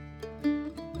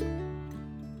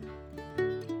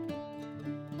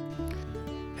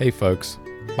Hey folks,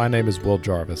 my name is Will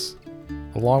Jarvis.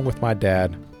 Along with my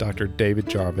dad, Dr. David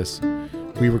Jarvis,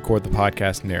 we record the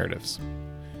podcast Narratives.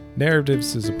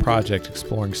 Narratives is a project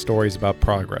exploring stories about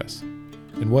progress.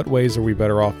 In what ways are we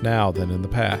better off now than in the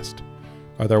past?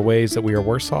 Are there ways that we are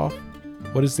worse off?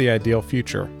 What is the ideal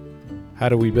future? How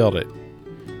do we build it?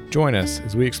 Join us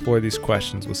as we explore these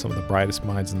questions with some of the brightest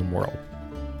minds in the world.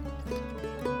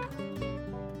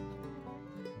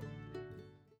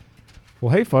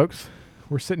 Well, hey folks.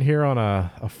 We're sitting here on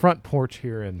a front porch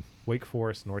here in Wake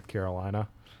Forest, North Carolina.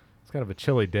 It's kind of a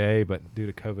chilly day, but due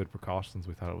to COVID precautions,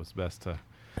 we thought it was best to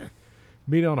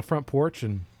meet on a front porch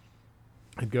and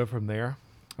go from there.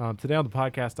 Today on the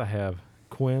podcast, I have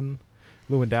Quinn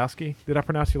Lewandowski. Did I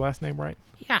pronounce your last name right?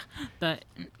 Yeah, but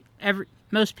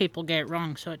most people get it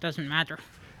wrong, so it doesn't matter.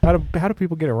 How do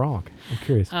people get it wrong? I'm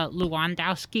curious.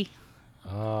 Lewandowski.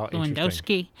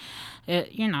 Lewandowski.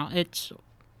 It's...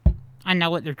 I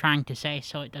know what they're trying to say,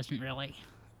 so it doesn't really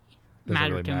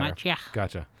matter too much. Yeah.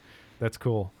 Gotcha. That's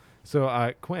cool.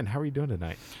 So, Quinn, how are you doing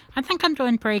tonight? I think I'm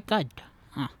doing pretty good.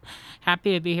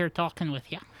 Happy to be here talking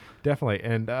with you. Definitely.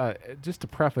 And just to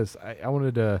preface, I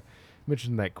wanted to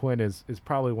mention that Quinn is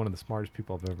probably one of the smartest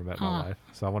people I've ever met in my life.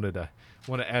 So I want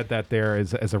to add that there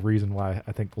as a reason why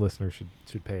I think listeners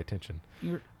should pay attention.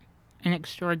 You're an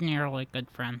extraordinarily good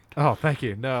friend. Oh, thank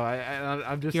you. No,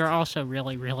 I'm just... You're also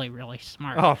really, really, really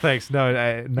smart. Oh, thanks. No,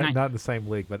 not in the same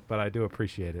league, but I do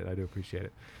appreciate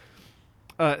it.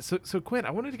 So Quinn, I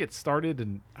wanted to get started,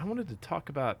 and I wanted to talk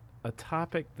about a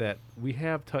topic that we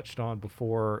have touched on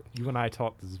before. You and I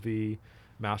talked to Zvi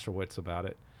Mauschowitz about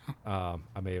it. I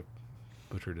may have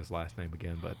butchered his last name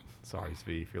again, but sorry,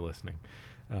 Zvi, if you're listening.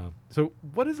 So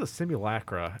what is a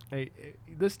simulacra?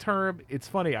 This term, it's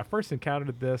funny. I first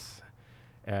encountered this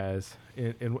as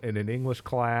in an English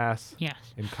class. Yes.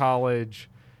 In college,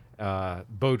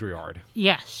 Baudrillard.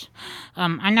 Yes.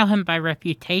 I know him by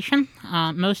reputation.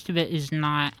 Most of it is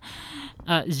not.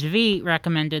 Zvi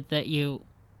recommended that you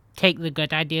take the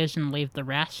good ideas and leave the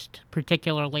rest,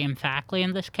 particularly emphatically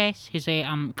in this case. He's a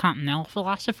continental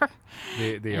philosopher.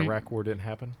 The Iraq War didn't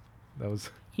happen? That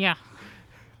was... Yeah.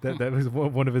 That was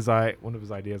one of his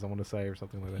ideas, I want to say, or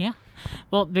something like that. Yeah.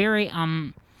 Well, very...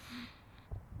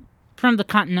 from the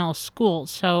continental school,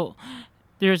 so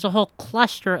there's a whole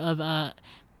cluster of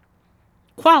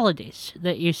qualities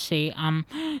that you see.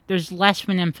 There's less of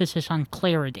an emphasis on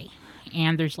clarity,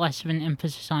 and there's less of an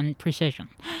emphasis on precision.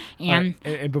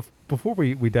 And before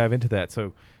we dive into that,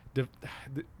 so there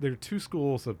are two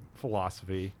schools of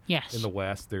philosophy. Yes. In the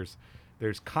West. There's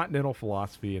continental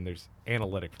philosophy and there's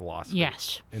analytic philosophy.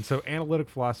 Yes. And so analytic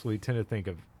philosophy, we tend to think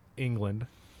of England,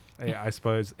 I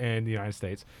suppose, and the United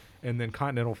States, and then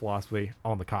continental philosophy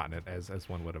on the continent, as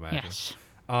one would imagine.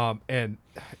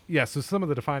 Yes. So some of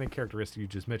the defining characteristics you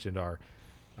just mentioned are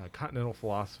continental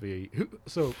philosophy.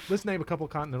 So let's name a couple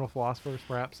of continental philosophers,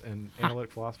 perhaps, and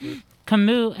analytic philosophers.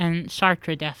 Camus and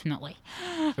Sartre, definitely.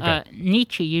 Okay.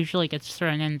 Nietzsche usually gets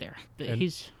thrown in there, but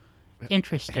he's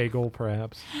interesting. Hegel,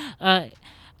 perhaps? I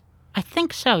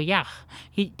think so, yeah.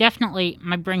 He definitely,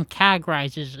 my brain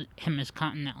categorizes him as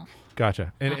continental.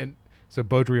 Gotcha. And so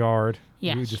Baudrillard,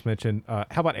 yes. You just mentioned. How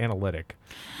about analytic?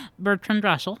 Bertrand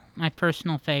Russell, my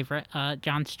personal favorite,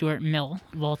 John Stuart Mill,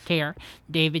 Voltaire,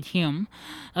 David Hume,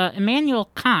 Immanuel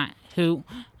Kant, who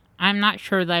I'm not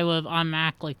sure that I would have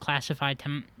automatically classified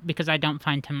him because I don't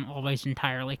find him always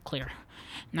entirely clear.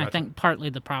 And Gotcha. I think partly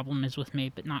the problem is with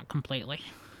me, but not completely.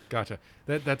 Gotcha.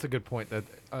 That's a good point.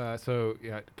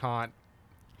 Kant,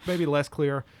 maybe less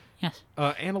clear. Yes.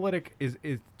 Analytic is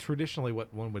traditionally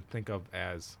what one would think of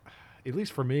as, at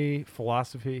least for me,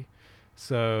 philosophy.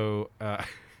 So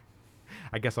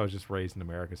I guess I was just raised in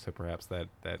America, so perhaps that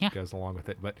goes along with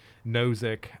it. But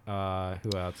Nozick,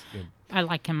 who else? I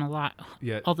like him a lot.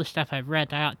 Yeah. All the stuff I've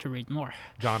read, I ought to read more.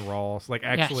 John Rawls.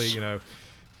 Yes.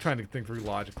 Trying to think through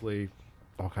logically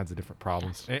all kinds of different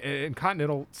problems. Yes. And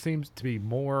continental seems to be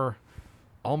more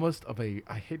almost of I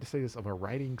hate to say this, of a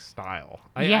writing style.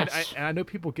 Yes. I know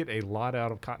people get a lot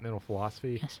out of continental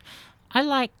philosophy. Yes.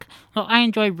 I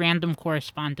enjoy random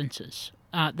correspondences.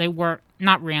 They were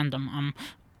not random,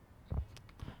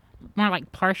 more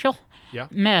like partial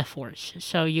metaphors.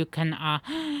 So you can,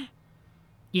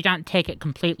 you don't take it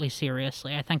completely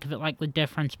seriously. I think of it like the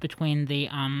difference between the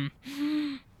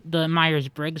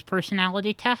Myers-Briggs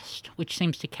personality test, which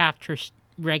seems to capture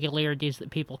regularities that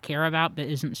people care about but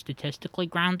isn't statistically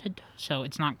grounded, so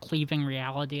it's not cleaving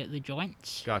reality at the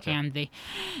joints. Gotcha. And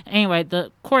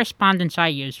the correspondence I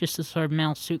use, just the sort of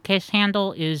mental suitcase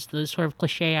handle, is the sort of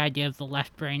cliche idea of the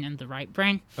left brain and the right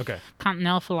brain. Okay.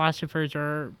 Continental philosophers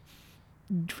are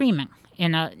dreaming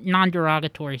in a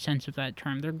non-derogatory sense of that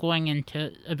term. They're going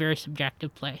into a very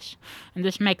subjective place. And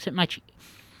this makes it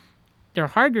they're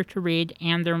harder to read,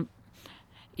 and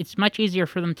it's much easier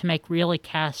for them to make really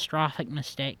catastrophic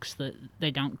mistakes that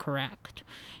they don't correct.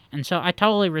 And so I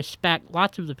totally respect,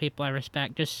 lots of the people I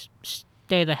respect just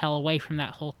stay the hell away from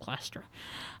that whole cluster.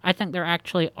 I think there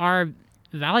actually are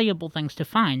valuable things to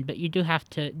find, but you do have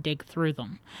to dig through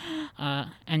them.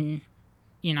 And,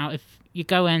 if you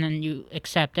go in and you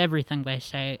accept everything they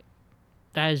say,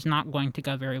 that is not going to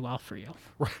go very well for you.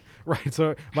 Right.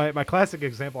 So my classic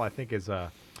example, I think, is I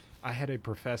had a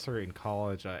professor in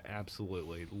college I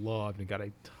absolutely loved and got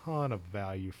a ton of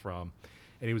value from.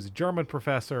 And he was a German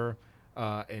professor,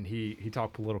 and he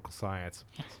taught political science.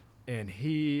 Yes. And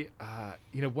he,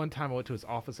 one time I went to his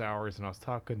office hours and I was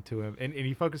talking to him, and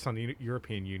he focused on the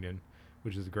European Union,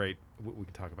 which is great. We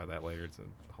can talk about that later. It's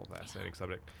a whole fascinating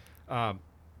subject.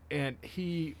 And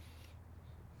he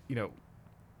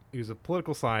was a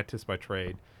political scientist by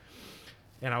trade,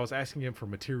 and I was asking him for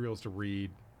materials to read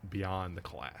beyond the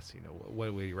class.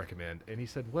 What would he recommend? And he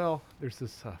said, well, there's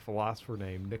this philosopher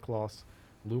named Nikolaus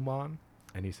Luhmann,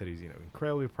 and he said he's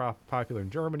incredibly popular in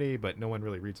Germany, but no one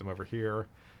really reads him over here.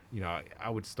 I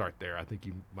would start there. I think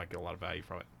you might get a lot of value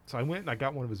from it. So I went and I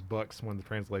got one of his books, one of the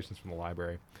translations from the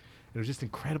library, and it was just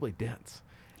incredibly dense,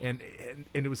 and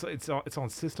it's on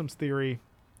systems theory,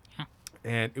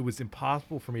 and it was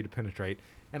impossible for me to penetrate.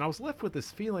 And I was left with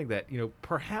this feeling that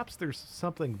perhaps there's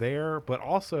something there, but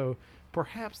also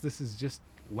perhaps this is just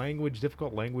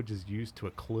difficult language is used to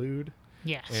occlude.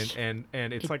 Yes. And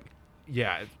it's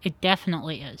it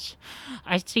definitely is.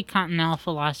 I see continental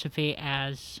philosophy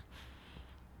as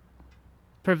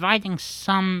providing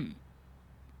some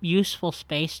useful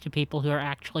space to people who are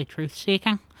actually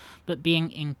truth-seeking, but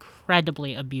being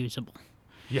incredibly abusable.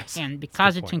 Yes. And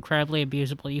because it's incredibly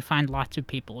abusable, you find lots of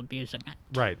people abusing it.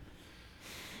 Right.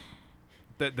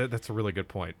 That's a really good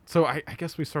point. So I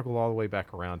guess we circle all the way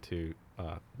back around to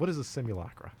what is a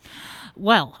simulacra?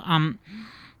 Well,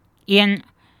 in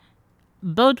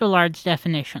Baudrillard's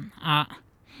definition,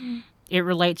 it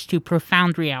relates to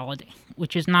profound reality,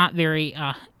 which is not very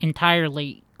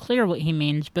entirely clear what he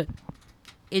means, but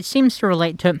it seems to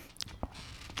relate to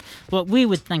what we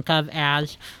would think of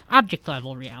as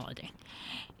object-level reality.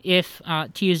 If,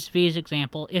 to use V's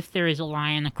example, if there is a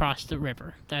lion across the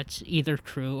river, that's either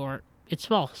true or it's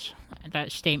false.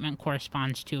 That statement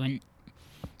corresponds to an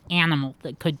animal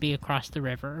that could be across the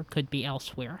river, or could be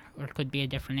elsewhere, or could be a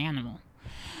different animal.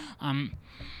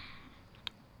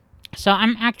 So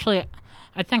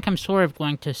I think I'm sort of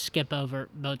going to skip over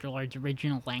Baudrillard's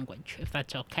original language, if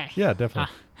that's okay. Yeah,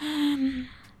 definitely.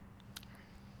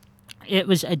 It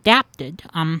was adapted,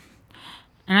 and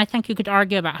I think you could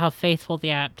argue about how faithful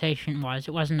the adaptation was.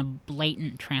 It wasn't a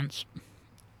blatant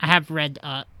I have read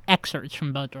excerpts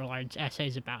from Baudrillard's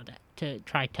essays about it to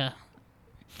try to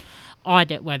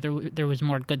audit whether there was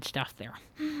more good stuff there.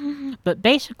 But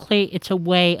basically, it's a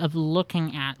way of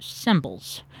looking at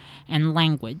symbols and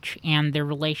language and their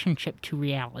relationship to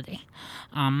reality.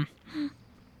 When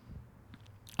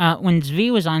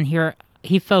Zvi was on here,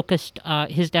 he focused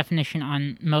his definition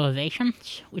on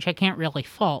motivations, which I can't really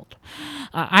fault.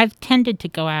 I've tended to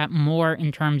go at more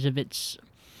in terms of its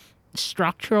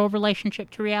structural relationship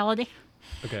to reality.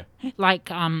 Okay. Like,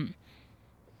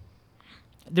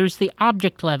 there's the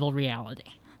object-level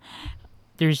reality.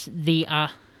 There's the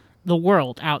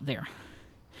world out there.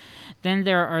 Then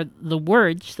there are the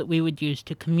words that we would use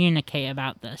to communicate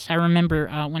about this. I remember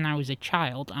when I was a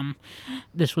child,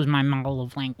 this was my model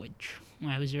of language.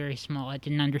 When I was very small, I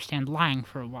didn't understand lying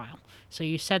for a while. So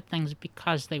you said things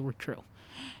because they were true.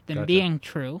 Then Gotcha. Being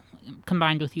true,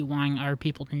 combined with you wanting other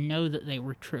people to know that they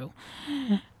were true,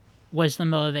 was the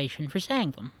motivation for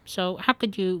saying them. So how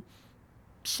could you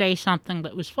say something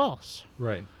that was false?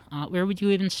 Right. Where would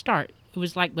you even start? It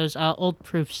was like those old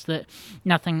proofs that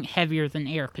nothing heavier than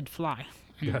air could fly.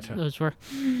 And Gotcha. Those were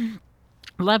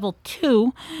level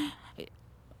 2.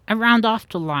 I round off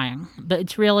to lying, but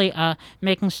it's really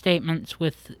making statements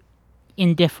with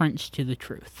indifference to the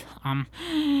truth.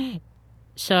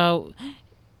 So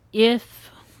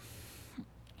if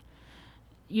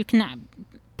you can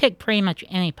pick pretty much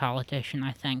any politician,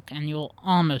 I think, and you'll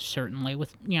almost certainly,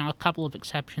 with a couple of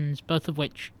exceptions, both of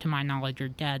which, to my knowledge, are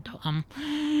dead.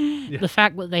 The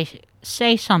fact that they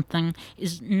say something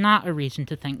is not a reason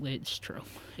to think that it's true.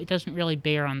 It doesn't really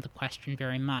bear on the question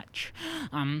very much.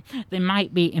 They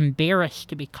might be embarrassed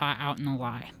to be caught out in a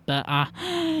lie, but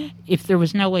if there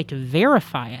was no way to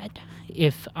verify it,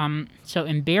 so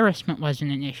embarrassment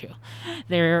wasn't an issue.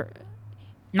 They're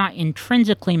not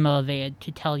intrinsically motivated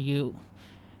to tell you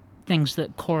things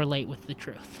that correlate with the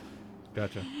truth.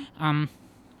 Gotcha. And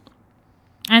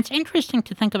it's interesting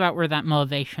to think about where that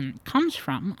motivation comes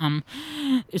from.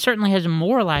 It certainly has a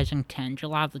moralizing tinge a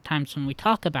lot of the times when we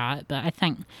talk about it, but I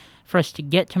think for us to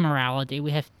get to morality,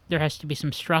 there has to be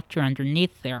some structure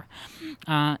underneath there.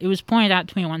 It was pointed out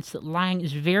to me once that lying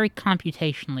is very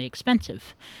computationally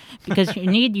expensive because you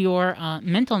need your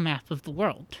mental map of the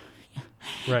world.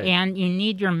 Right. And you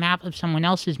need your map of someone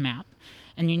else's map.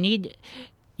 And you need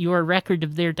your record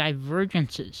of their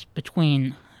divergences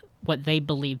between what they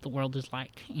believe the world is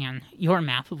like and your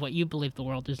map of what you believe the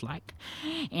world is like.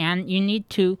 And you need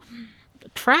to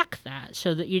track that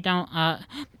so that you don't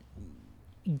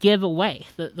give away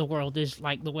that the world is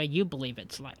like the way you believe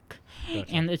it's like.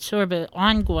 Gotcha. And it's sort of an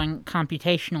ongoing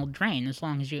computational drain as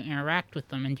long as you interact with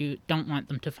them and you don't want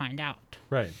them to find out.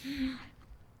 Right.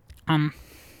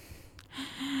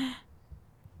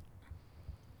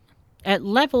 At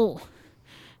level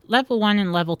 1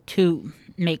 and level 2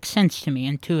 make sense to me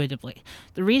intuitively.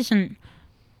 The reason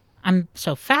I'm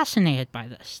so fascinated by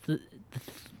this,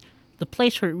 the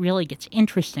place where it really gets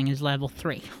interesting is level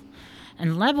 3.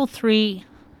 And level 3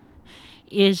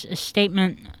 is a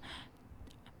statement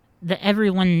that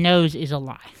everyone knows is a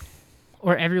lie,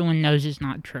 or everyone knows is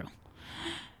not true.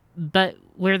 But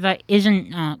where that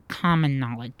isn't common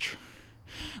knowledge,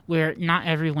 where not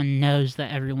everyone knows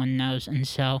that everyone knows, and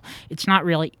so it's not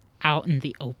really out in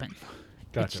the open.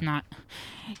 Gotcha. It's not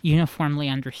uniformly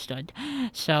understood.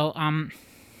 So,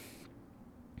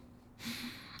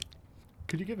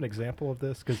 could you give an example of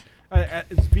this? Because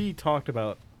as V talked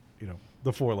about,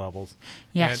 the 4 levels.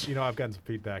 Yes. And, I've gotten some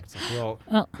feedback. It's like,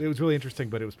 well, it was really interesting,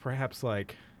 but it was perhaps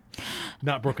like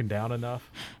not broken down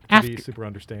enough to be super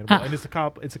understandable. And it's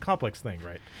a complex thing,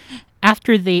 right?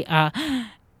 After the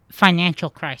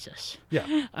financial crisis,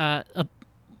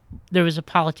 there was a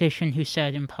politician who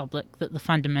said in public that the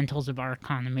fundamentals of our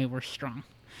economy were strong.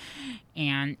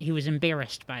 And he was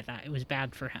embarrassed by that. It was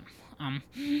bad for him.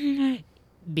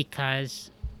 Because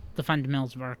the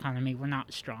fundamentals of our economy were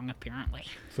not strong, apparently.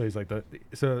 So he's like the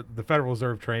Federal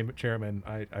Reserve chairman,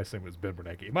 I assume it was Ben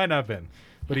Bernanke. He might not have been,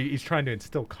 but he's trying to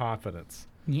instill confidence.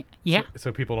 Yeah.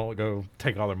 So people don't go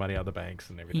take all their money out of the banks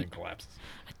and everything collapses.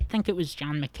 I think it was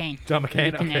John McCain. John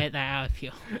McCain? You can edit that out if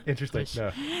you... Interesting.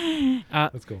 No.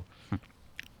 That's cool.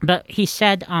 But he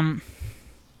said, I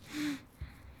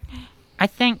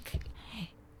think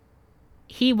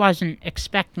he wasn't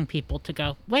expecting people to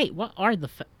go, wait, what are the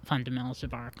fundamentals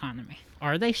of our economy?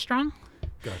 Are they strong?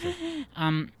 Gotcha.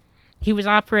 He was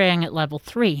operating at level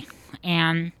 3,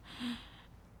 and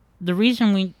the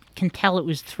reason we can tell it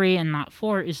was 3 and not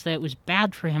 4 is that it was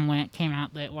bad for him when it came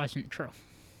out that it wasn't true.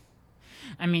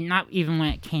 I mean, not even when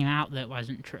it came out that it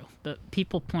wasn't true, but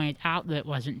people pointed out that it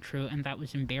wasn't true, and that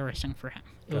was embarrassing for him.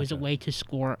 It was a way to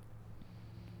score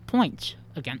points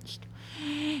against.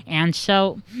 And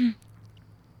so,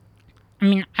 I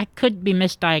mean, I could be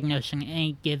misdiagnosing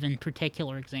any given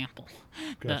particular example.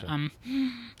 Gotcha. But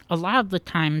a lot of the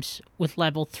times with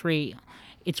level 3,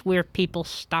 it's where people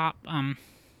stop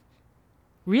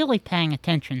really paying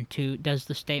attention to, does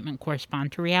the statement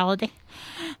correspond to reality?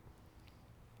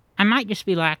 I might just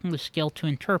be lacking the skill to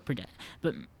interpret it,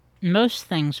 but most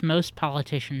things most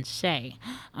politicians say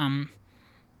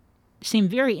seem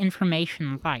very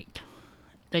information light.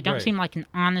 They don't seem like an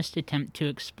honest attempt to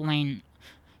explain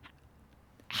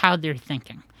how they're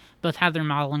thinking, both how they're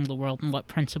modeling the world and what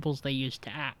principles they use to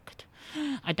act.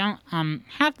 I don't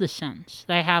have the sense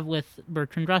that I have with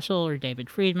Bertrand Russell or David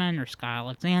Friedman or Scott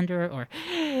Alexander, or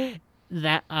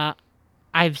that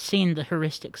I've seen the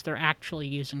heuristics they're actually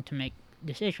using to make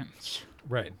decisions.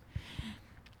 Right.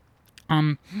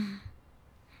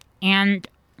 And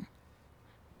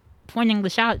pointing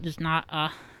this out does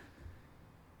not,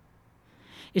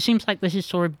 it seems like this is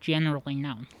sort of generally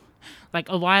known. Like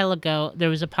a while ago, there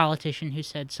was a politician who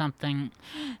said something,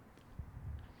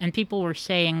 and people were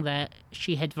saying that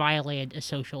she had violated a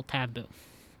social taboo,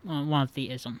 one of the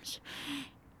isms.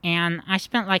 And I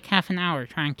spent like half an hour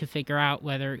trying to figure out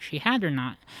whether she had or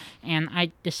not. And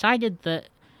I decided that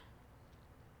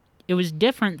it was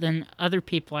different than other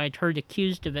people I'd heard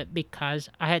accused of it because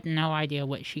I had no idea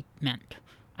what she meant.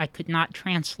 I could not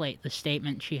translate the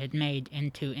statement she had made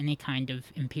into any kind of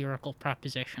empirical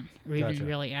proposition, or even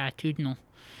really attitudinal.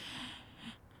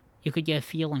 You could get a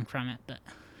feeling from it, but...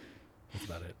 That's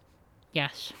about it.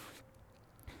 Yes.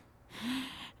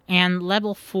 And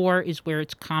level 4 is where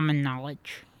it's common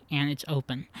knowledge, and it's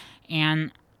open.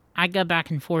 And I go back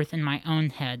and forth in my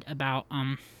own head about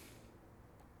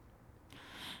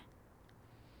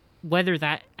whether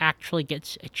that actually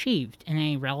gets achieved in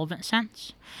a relevant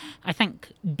sense. I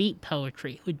think beat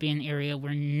poetry would be an area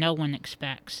where no one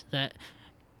expects that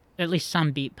at least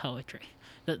some beat poetry,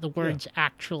 that the words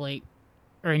actually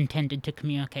are intended to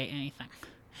communicate anything.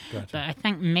 Gotcha. But I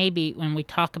think maybe when we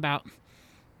talk about,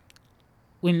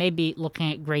 we may be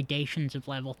looking at gradations of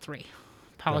level 3.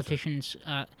 Politicians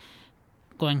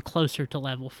going closer to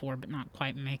level 4, but not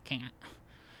quite making it.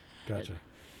 Gotcha.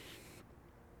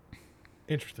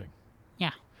 Interesting.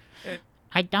 Yeah.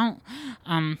 I don't,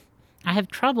 I have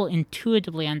trouble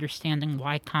intuitively understanding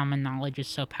why common knowledge is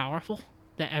so powerful,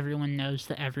 that everyone knows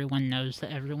that everyone knows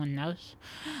that everyone knows.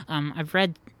 I've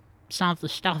read some of the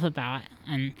stuff about it,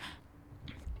 and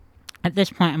at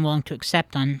this point I'm willing to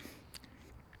accept on,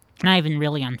 not even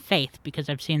really on faith, because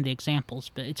I've seen the examples,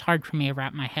 but it's hard for me to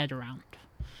wrap my head around.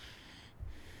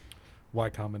 Why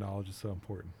common knowledge is so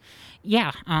important.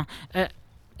 Yeah,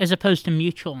 as opposed to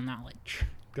mutual knowledge.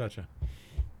 Gotcha.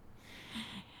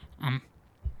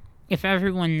 If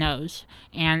everyone knows,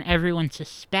 and everyone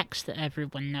suspects that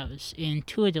everyone knows, it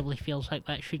intuitively feels like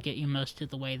that should get you most of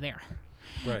the way there.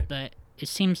 Right. But it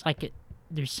seems like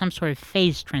there's some sort of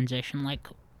phase transition, like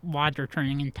water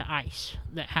turning into ice,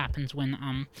 that happens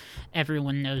when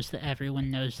everyone knows that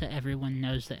everyone knows that everyone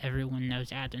knows that everyone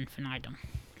knows ad infinitum.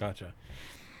 Gotcha.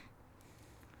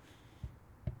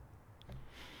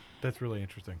 That's really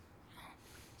interesting.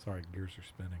 Sorry, gears are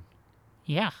spinning.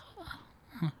 Yeah.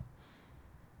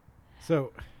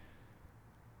 So,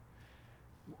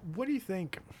 what do you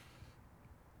think?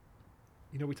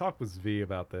 You know, we talked with Zvi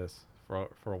about this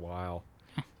for a while.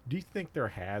 Do you think there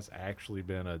has actually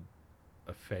been a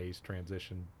phase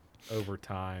transition over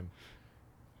time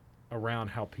around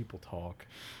how people talk?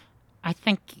 I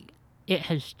think it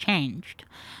has changed.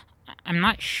 I'm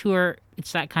not sure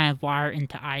it's that kind of water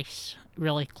into ice,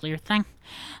 really clear thing.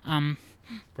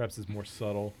 Perhaps it's more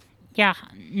subtle. Yeah,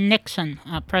 Nixon,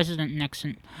 President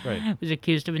Nixon, right. was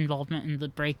accused of involvement in the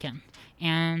break-in,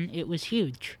 and it was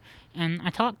huge. And I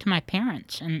talked to my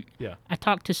parents, and I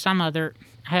talked to some other,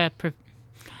 I've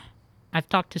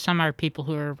talked to some other people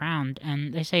who are around,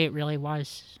 and they say it really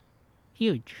was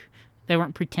huge. They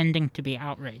weren't pretending to be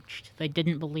outraged. They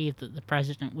didn't believe that the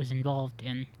president was involved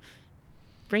in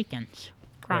break-ins,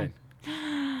 crime.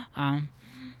 Right.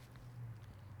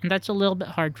 And that's a little bit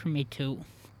hard for me to...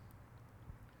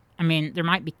 I mean, there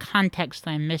might be context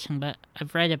that I'm missing, but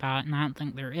I've read about it, and I don't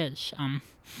think there is.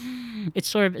 It's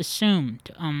sort of assumed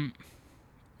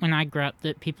when I grew up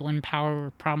that people in power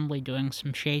were probably doing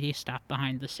some shady stuff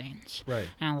behind the scenes. Right.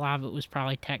 And a lot of it was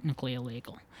probably technically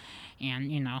illegal.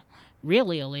 And, you know,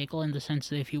 really illegal in the sense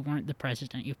that if you weren't the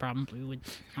president, you probably would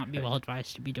not be well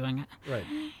advised to be doing it. Right.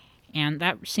 And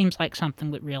that seems like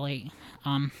something that really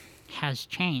has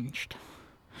changed.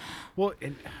 Well,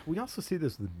 and we also see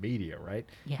this with media, right?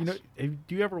 Yes. You know,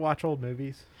 do you ever watch old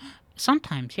movies?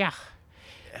 Sometimes, yeah.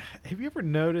 Have you ever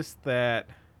noticed that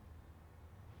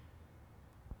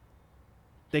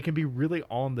they can be really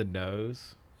on the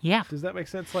nose? Yeah. Does that make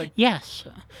sense? Like, yes.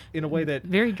 In a way that...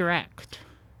 Very direct.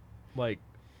 Like,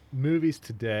 movies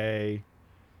today,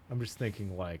 I'm just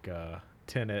thinking like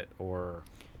Tenet or...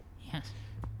 Yes.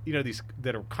 You know, these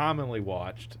that are commonly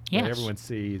watched, yes. that everyone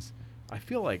sees. I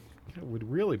feel like it would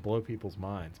really blow people's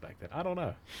minds back then. I don't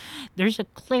know. There's a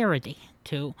clarity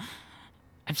to...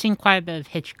 I've seen quite a bit of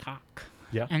Hitchcock.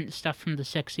 Yeah. And stuff from the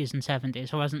 60s and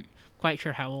 70s. I wasn't quite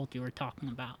sure how old you were talking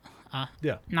about.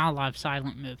 Not a lot of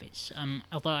silent movies.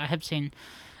 Although I have seen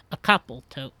a couple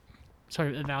to sort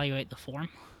of evaluate the form.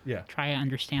 Yeah. Try to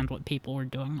understand what people were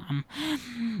doing.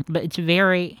 But it's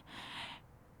very...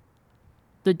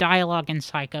 The dialogue in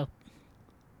Psycho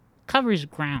covers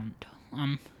ground.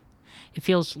 It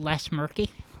feels less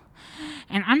murky.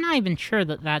 And I'm not even sure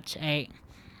that that's a...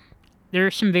 There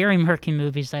are some very murky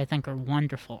movies that I think are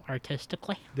wonderful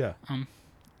artistically. Yeah.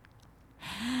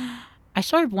 I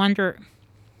sort of wonder...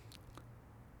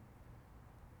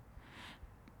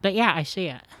 But yeah, I see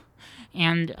it.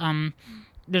 And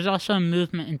there's also a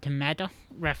movement into meta,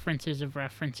 references of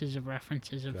references of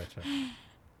references of... Gotcha.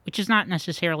 Which is not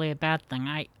necessarily a bad thing.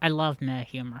 I love meta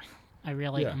humor. I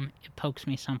really... it pokes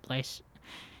me someplace.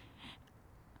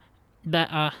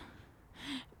 But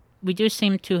we do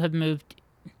seem to have moved...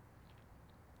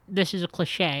 This is a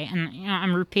cliche, and you know,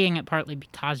 I'm repeating it partly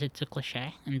because it's a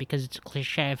cliche, and because it's a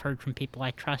cliche I've heard from people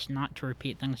I trust not to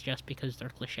repeat things just because they're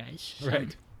cliches. So,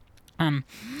 right.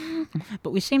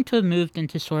 But we seem to have moved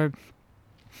into sort of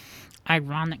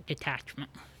ironic detachment.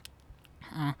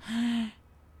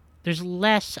 There's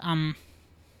less,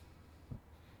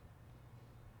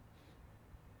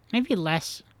 maybe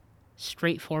less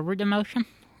straightforward emotion.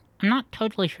 I'm not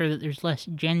totally sure that there's less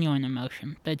genuine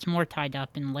emotion, but it's more tied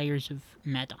up in layers of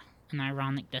meta and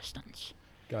ironic distance.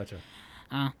 Gotcha.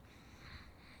 I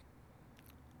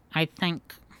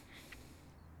think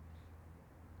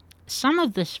some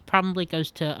of this probably goes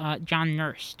to John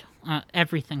Nurst.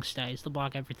 Everything Stays, the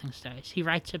blog Everything Stays. He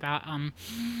writes about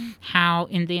how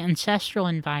in the ancestral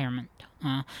environment,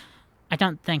 I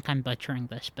don't think I'm butchering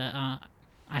this, but I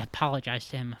apologize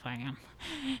to him if I am.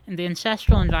 In the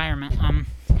ancestral environment,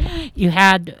 you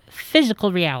had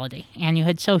physical reality and you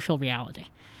had social reality.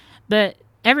 But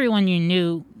everyone you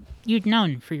knew, you'd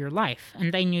known for your life,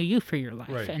 and they knew you for your life.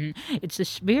 Right. And it's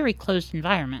this very closed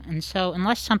environment. And so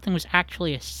unless something was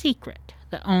actually a secret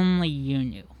that only you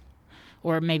knew,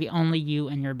 or maybe only you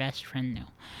and your best friend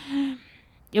knew,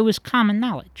 it was common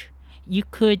knowledge. You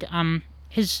could,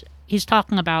 he's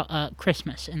talking about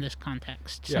Christmas in this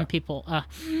context. Some people,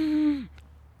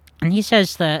 and he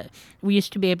says that we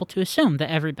used to be able to assume that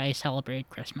everybody celebrated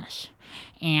Christmas.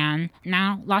 And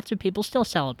now lots of people still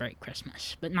celebrate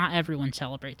Christmas, but not everyone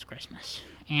celebrates Christmas.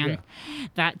 And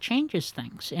that changes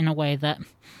things in a way that...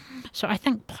 So I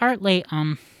think partly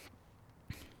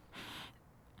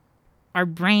our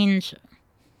brains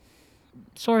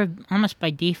sort of almost by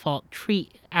default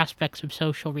treat aspects of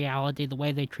social reality the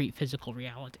way they treat physical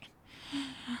reality.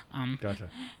 Gotcha.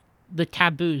 The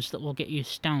taboos that will get you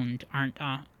stoned aren't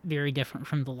very different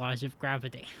from the laws of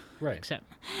gravity. Right. Except...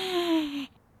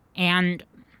 And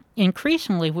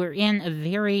increasingly, we're in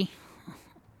a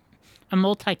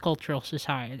multicultural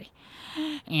society.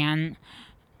 And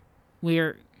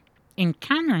we're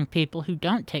encountering people who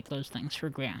don't take those things for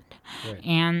granted. Right.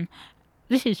 And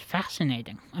this is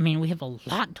fascinating. I mean, we have a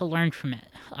lot to learn from it.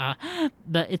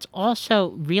 But it's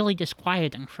also really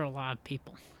disquieting for a lot of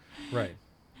people. Right.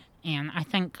 And I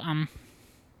think, I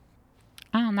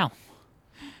don't know.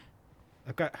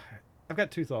 I've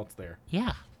got two thoughts there.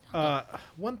 Yeah.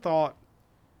 One thought.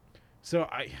 So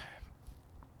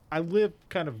I live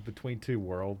kind of between two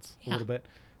worlds a little bit.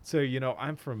 So,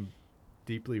 I'm from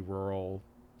deeply rural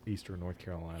eastern North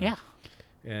Carolina. Yeah.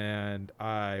 And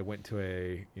I went to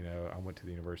the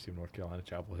University of North Carolina,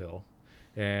 Chapel Hill.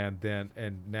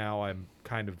 And now I'm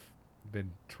kind of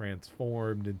been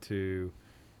transformed into,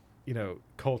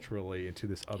 culturally into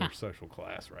this other social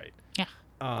class, right?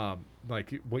 Yeah.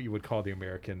 Like what you would call the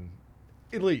American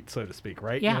elite, so to speak,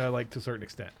 right? Yeah. Like to a certain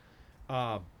extent.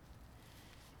 That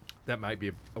might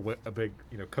be a big,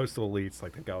 coastal elites,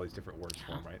 like they've got all these different words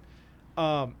for them, right?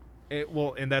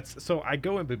 And that's, so I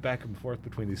go back and forth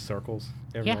between these circles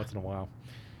every once in a while.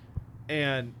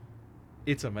 And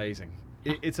it's amazing.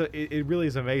 It really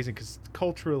is amazing because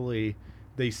culturally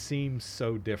they seem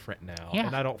so different now. Yeah.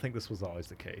 And I don't think this was always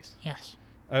the case. Yes.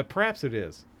 Perhaps it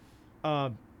is.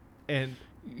 And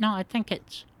no, I think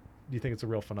it's... Do you think it's a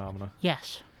real phenomenon?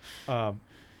 Yes.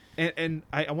 And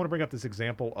I want to bring up this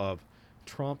example of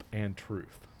Trump and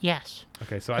truth. Yes.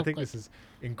 Okay, so I think this is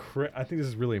I think this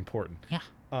is really important.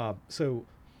 Yeah. So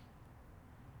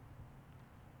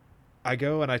I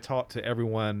go and I talk to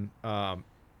everyone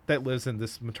that lives in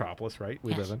this metropolis, right?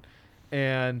 We live in,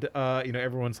 and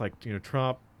everyone's like,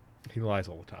 Trump, he lies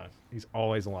all the time. He's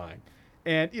always lying,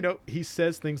 and he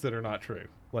says things that are not true.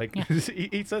 Like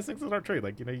he says things that aren't true.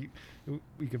 Like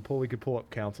we could pull up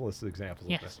countless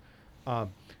examples of this.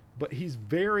 But he's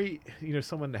very,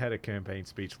 someone had a campaign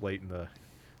speech late in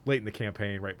the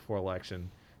campaign, right before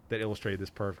election, that illustrated this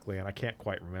perfectly, and I can't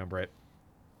quite remember it.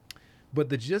 But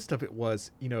the gist of it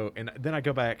was, and then I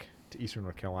go back to Eastern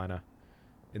North Carolina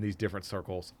in these different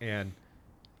circles, and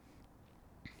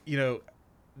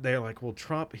they're like, well,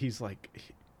 Trump, he's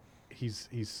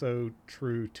so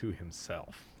true to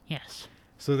himself. Yes.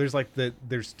 So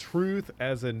there's truth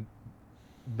as in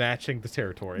matching the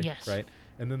territory, right?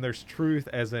 And then there's truth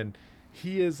as in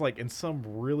he is like in some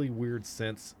really weird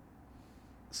sense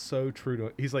so true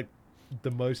to, he's like the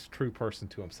most true person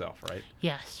to himself, right?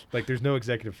 Yes. Like there's no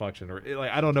executive function or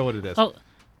like I don't know what it is. Oh,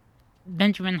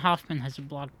 Benjamin Hoffman has a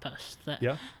blog post that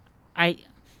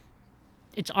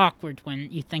it's awkward when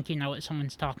you think you know what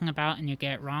someone's talking about and you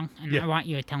get it wrong, and I want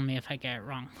you to tell me if I get it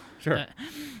wrong. Sure. But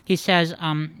he says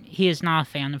he is not a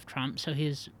fan of Trump, so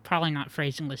he's probably not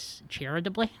phrasing this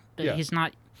charitably, but he's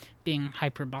not being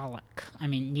hyperbolic. I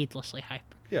mean, needlessly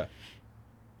hyper. Yeah.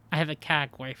 I have a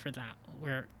category for that,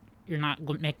 where you're not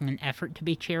making an effort to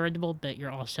be charitable, but you're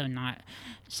also not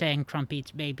saying Trump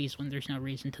eats babies when there's no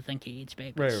reason to think he eats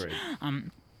babies. Right.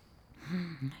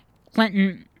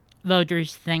 Clinton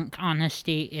voters think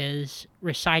honesty is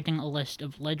reciting a list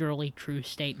of literally true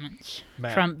statements.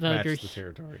 Trump voters... Match the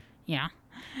territory. Yeah.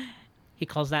 He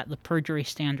calls that the perjury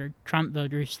standard. Trump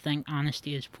voters think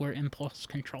honesty is poor impulse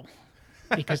control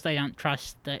because they don't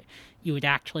trust that you would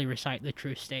actually recite the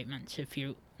true statements if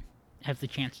you have the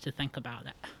chance to think about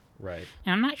it. Right.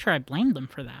 And I'm not sure I blame them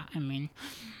for that. I mean,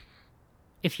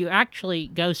 if you actually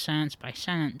go sentence by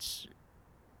sentence,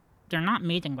 they're not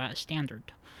meeting that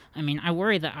standard. I mean, I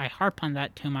worry that I harp on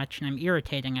that too much and I'm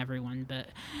irritating everyone, but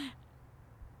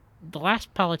the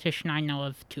last politician I know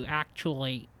of to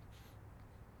actually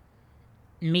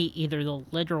meet either the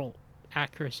literal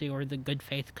accuracy or the good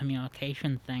faith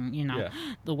communication thing,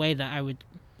 the way that I would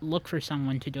look for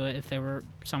someone to do it if they were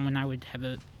someone I would have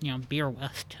a beer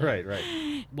with, right,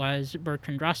 was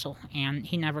Bertrand Russell, and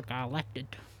he never got elected.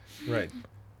 Right.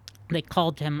 They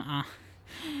called him.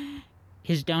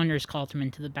 His donors called him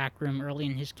into the back room early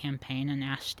in his campaign and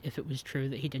asked if it was true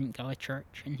that he didn't go to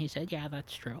church, and he said, "Yeah,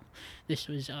 that's true." This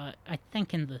was, I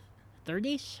think, in the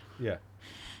 30s. Yeah,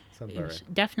 sounds about right.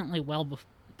 Right. Definitely well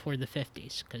before the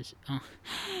 50s,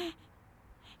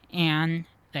 and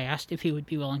they asked if he would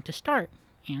be willing to start.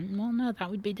 And, well, no, that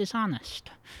would be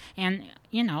dishonest. And,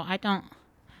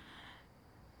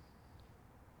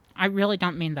 I really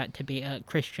don't mean that to be a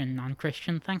Christian,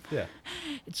 non-Christian thing. Yeah.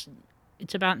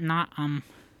 It's about not,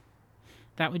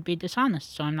 that would be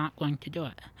dishonest, so I'm not going to do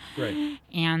it. Right.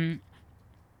 And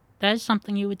that is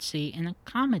something you would see in a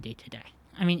comedy today.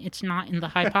 I mean, it's not in the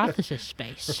hypothesis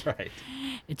space. Right.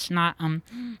 It's not,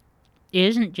 it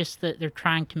isn't just that they're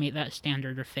trying to meet that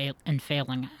standard or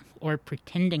failing, or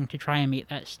pretending to try and meet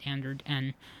that standard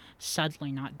and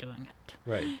subtly not doing it.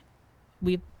 Right.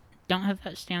 We don't have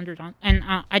that standard on, and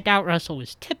I doubt Russell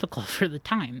was typical for the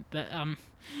time, but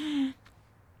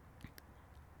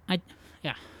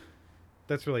yeah.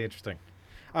 That's really interesting.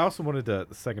 I also wanted to,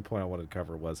 the second point I wanted to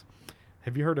cover was,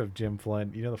 have you heard of Jim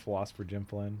Flynn? You know the philosopher Jim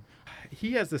Flynn?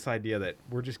 He has this idea that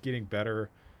we're just getting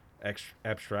better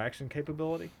abstraction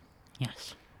capability.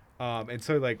 Yes. And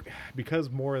so, like,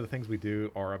 because more of the things we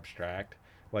do are abstract,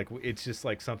 like, it's just,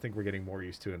 like, something we're getting more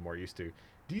used to and more used to.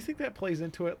 Do you think that plays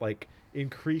into it, like,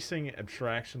 increasing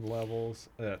abstraction levels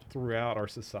throughout our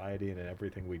society and in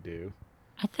everything we do?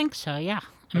 I think so, yeah.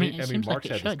 I mean, Marx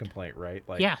had this complaint, right?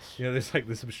 Like, yes. There's, like,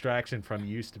 this abstraction from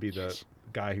used to be the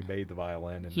guy who made the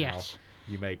violin, and now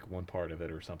you make one part of it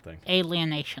or something.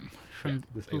 Alienation from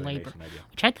this labor, idea.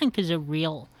 Which I think is a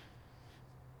real...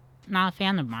 Not a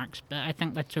fan of Marx, but I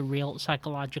think that's a real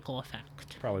psychological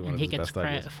effect. Probably one and of he his gets best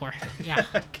credit ideas. for it. Yeah.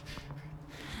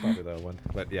 Probably that one,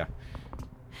 but yeah.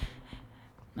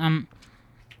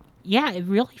 Yeah, it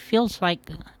really feels like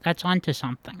that's onto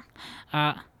something.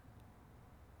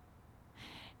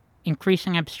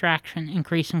 Increasing abstraction,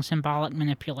 increasing symbolic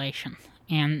manipulation.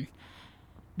 And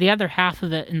the other half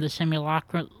of it in the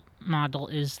Simulacra model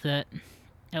is that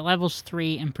at levels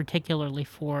 3, and particularly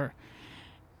 4,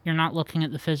 you're not looking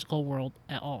at the physical world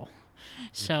at all.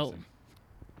 So,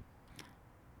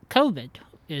 COVID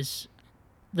is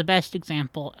the best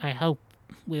example I hope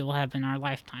we will have in our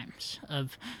lifetimes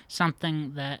of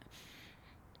something that,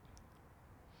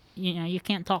 you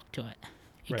can't talk to it.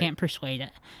 You can't persuade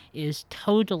it. It is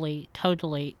totally,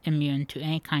 totally immune to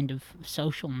any kind of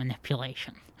social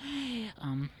manipulation.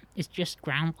 It's just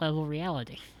ground level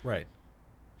reality. Right.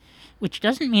 Which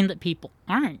doesn't mean that people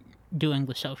aren't doing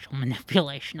the social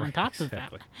manipulation on top of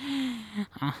that.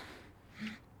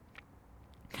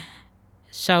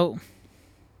 So,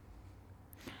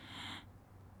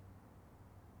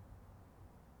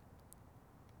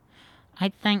 I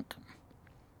think,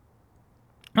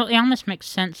 well, it almost makes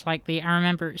sense. Like I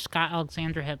remember Scott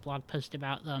Alexander had a blog post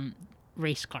about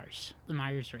race cars, the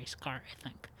Myers race car, I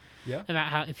think. Yeah. About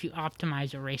how if you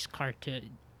optimize a race car to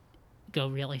go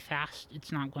really fast,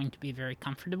 it's not going to be very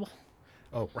comfortable.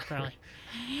 Oh, right. Probably.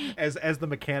 As the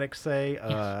mechanics say,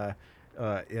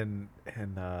 in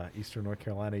Eastern North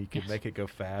Carolina, you can make it go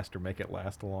fast or make it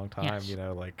last a long time.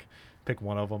 Like pick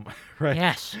one of them, right?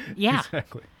 Yes. Yeah.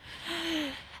 Exactly.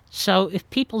 So if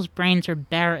people's brains are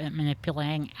better at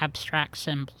manipulating abstract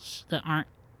symbols that aren't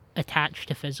attached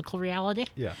to physical reality,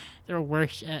 they're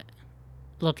worse at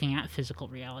looking at physical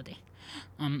reality.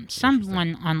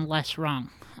 Someone on Less Wrong,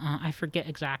 I forget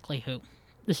exactly who.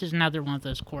 This is another one of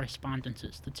those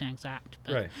correspondences that's inexact.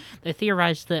 But they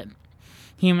theorized that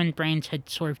human brains had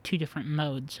sort of two different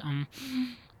modes.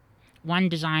 One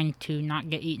designed to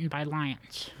not get eaten by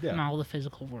lions in all the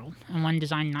physical world, and one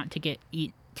designed not to get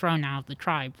thrown out of the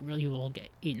tribe where you will get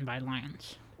eaten by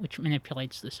lions, which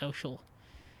manipulates the social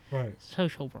world.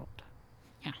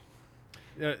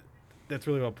 Yeah, that's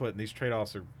really well put. And these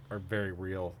trade-offs are very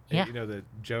real. Yeah. And, that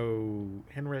Joe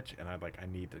Henrich, and I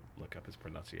need to look up his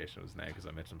pronunciation of his name because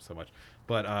I mentioned him so much.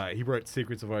 But he wrote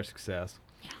Secrets of Our Success.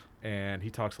 Yeah. And he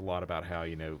talks a lot about how,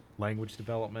 language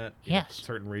development.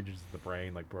 Certain regions of the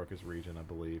brain, like Broca's region, I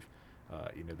believe,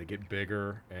 they get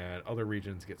bigger, and other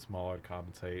regions get smaller to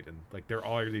compensate. And, there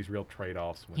are these real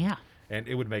trade-offs. And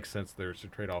it would make sense there's a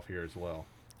trade-off here as well.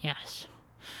 Yes.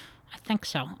 I think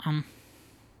so. I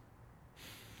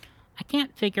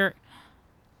can't figure...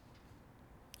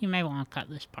 you may want to cut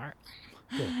this part.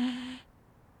 Cool.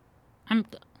 I'm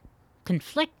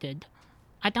conflicted.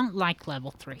 I don't like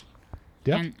level 3.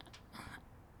 Yeah.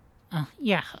 And,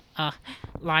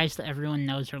 lies that everyone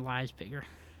knows are lies, but you're...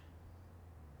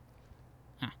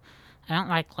 I don't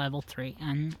like level 3,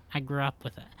 and I grew up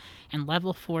with it. And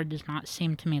level 4 does not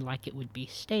seem to me like it would be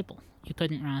stable. You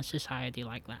couldn't run a society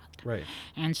like that. Right.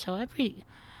 And so I get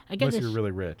Unless this... you're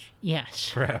really rich.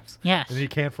 Yes. Perhaps. Yes. And you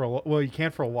can for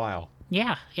a while.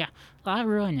 Yeah. A lot of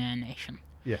ruin in a nation.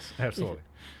 Yes, absolutely.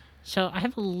 So I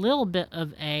have a little bit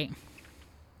of a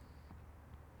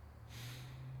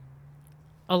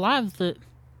lot of the...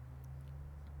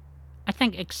 I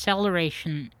think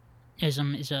accelerationism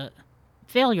is a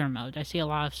failure mode I see a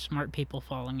lot of smart people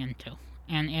falling into,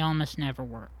 and it almost never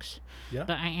works. Yeah.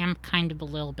 But I am kind of a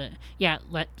little bit,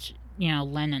 let's,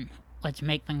 Lenin, let's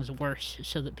make things worse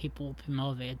so that people will be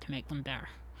motivated to make them better.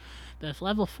 But if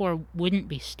level 4 wouldn't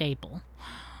be stable,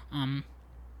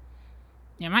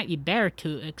 it might be better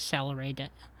to accelerate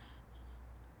it.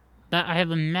 But I have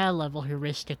a meta-level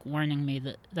heuristic warning me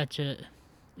that that's a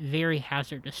very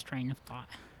hazardous train of thought.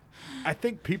 I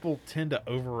think people tend to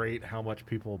overrate how much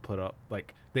people put up.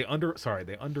 Like they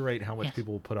underrate how much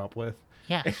people will put up with.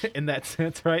 Yes. In that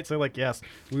sense, right? So like, yes,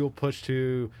 we will push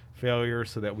to failure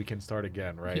so that we can start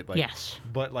again, right? Like, yes.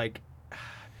 But like,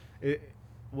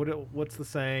 what's the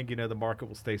saying? The market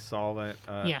will stay solvent.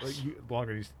 Yes.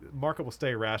 Market will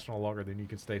stay rational longer than you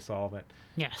can stay solvent.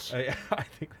 Yes. I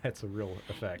think that's a real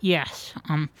effect. Yes.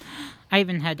 I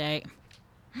even had I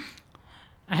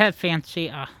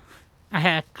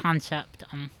had a concept.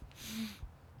 I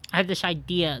had this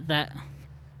idea that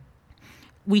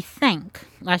we think,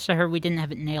 last I heard we didn't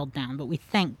have it nailed down, but we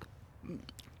think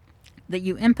that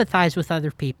you empathize with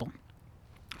other people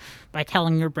by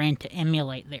telling your brain to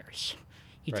emulate theirs.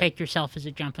 You take yourself as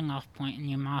a jumping off point and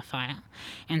you modify it.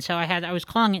 And so I was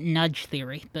calling it nudge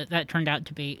theory, but that turned out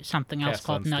to be something else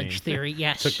called nudge theory.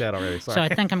 Yes. Took that already, sorry. So I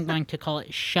think I'm going to call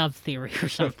it shove theory or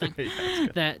something.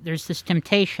 That there's this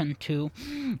temptation to,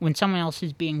 when someone else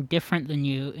is being different than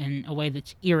you in a way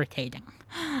that's irritating,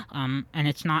 and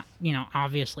it's not,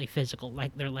 obviously physical,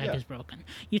 like their leg is broken.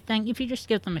 You think if you just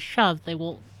give them a shove, they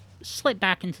will slip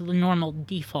back into the normal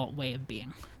default way of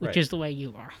being, which is the way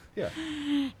you are. Yeah.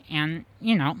 And,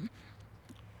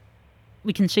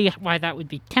 we can see why that would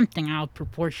be tempting out of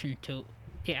proportion to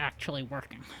it actually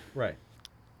working. Right.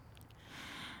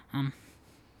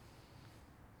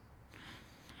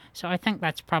 So I think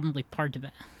that's probably part of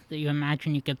it. That you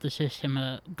imagine you give the system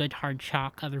a good hard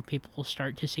shock, other people will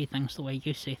start to see things the way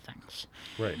you see things.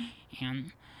 Right.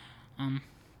 And,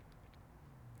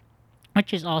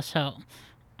 which is also...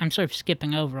 I'm sort of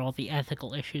skipping over all the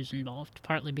ethical issues involved,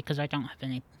 partly because I don't have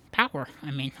any power.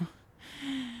 I mean,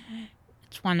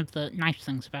 it's one of the nice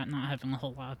things about not having a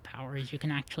whole lot of power is you can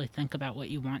actually think about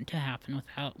what you want to happen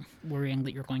without worrying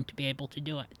that you're going to be able to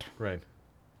do it. Right.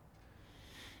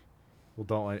 Well,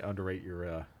 don't underrate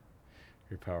your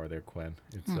power there, Quinn.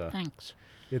 It's thanks.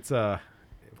 It's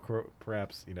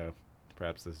perhaps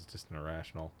this is just an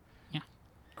irrational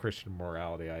Christian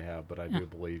morality I have, but I do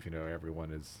believe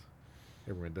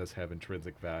everyone does have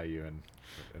intrinsic value,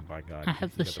 and by God, I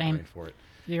have the same for it.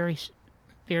 Very,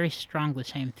 very strong the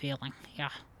same feeling.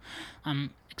 Yeah.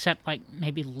 Except like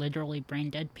maybe literally brain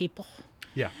dead people.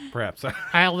 Yeah, perhaps.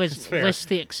 I always list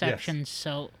the exceptions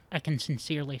so I can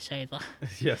sincerely say the.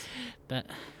 Yes. But.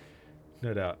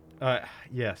 No doubt.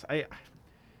 Yes, I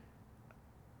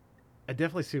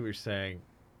definitely see what you're saying.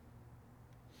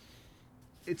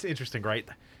 It's interesting, right?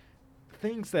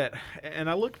 Things that, and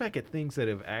I look back at things that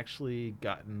have actually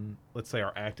gotten, let's say,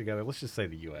 our act together. Let's just say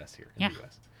the U.S. here. The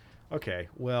U.S. Okay,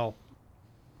 well,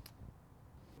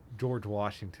 George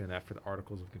Washington after the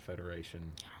Articles of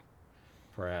Confederation,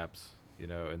 perhaps,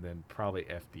 and then probably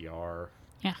FDR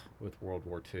with World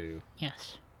War II.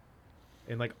 Yes.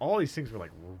 And, like, all these things were,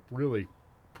 like, really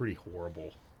pretty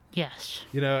horrible. Yes.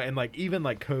 And, like, even,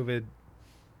 like, COVID,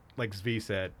 like Zvi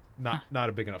said, not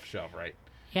a big enough shove, right?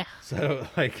 Yeah. So,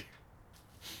 like...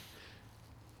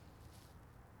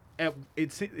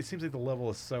 It seems like the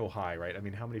level is so high, right? I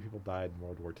mean, how many people died in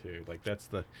World War II? Like, that's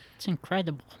the... It's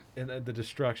incredible. And the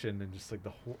destruction and just, like,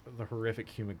 the horrific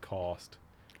human cost.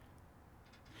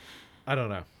 I don't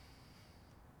know.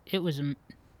 It was a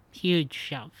huge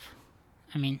shove.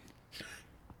 I mean...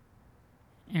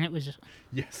 And it was...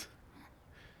 Yes.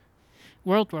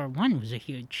 World War I was a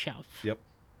huge shove. Yep.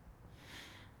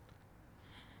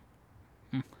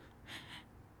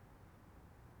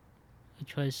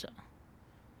 Which was...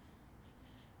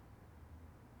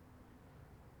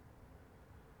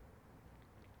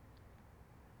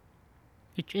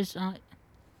 Which is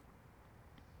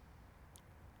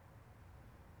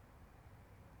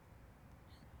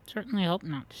certainly hope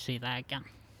not to see that again.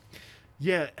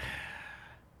 Yeah.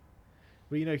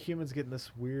 But, humans get in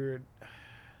this weird...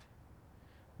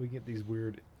 We get these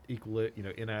weird,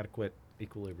 inadequate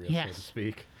equilibrium, so to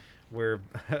speak, where,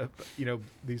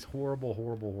 these horrible,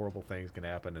 horrible, horrible things can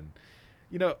happen. And,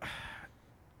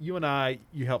 you and I,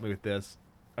 you helped me with this.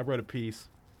 I wrote a piece,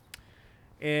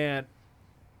 and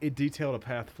it detailed a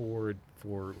path forward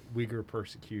for Uyghur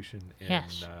persecution in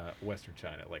Western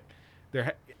China. Like,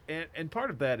 and part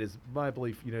of that is my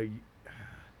belief.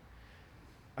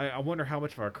 I wonder how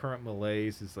much of our current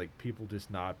malaise is like people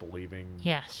just not believing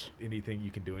anything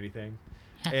you can do anything.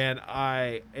 Yes. And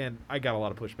I got a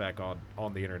lot of pushback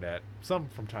on the internet, some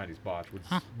from Chinese bots, which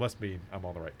must mean I'm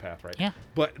on the right path, right? Yeah.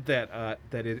 But that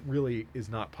it really is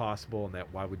not possible, and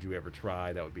that why would you ever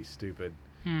try? That would be stupid.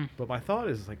 But my thought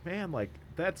is like, man, like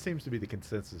that seems to be the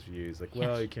consensus views. Like,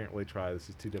 well, you can't really try. This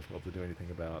is too difficult to do anything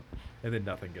about, and then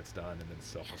nothing gets done, and then it's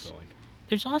self-fulfilling.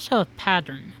 There's also a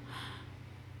pattern.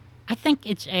 I think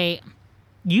it's a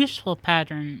useful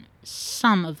pattern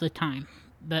some of the time,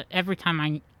 but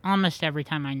almost every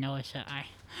time I notice it,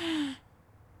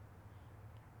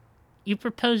 you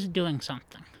propose doing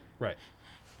something. Right.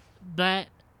 But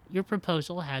your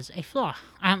proposal has a flaw.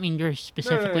 I don't mean yours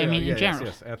specifically, I mean in general.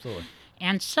 Yes, absolutely.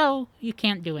 And so you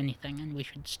can't do anything, and we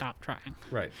should stop trying.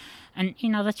 Right. And,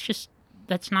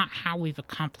 that's not how we've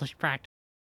accomplished practice.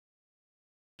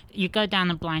 You go down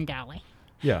a blind alley.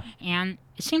 Yeah. And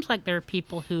it seems like there are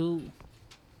people who...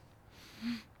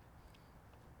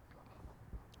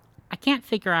 I can't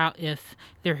figure out if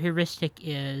their heuristic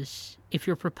is if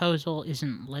your proposal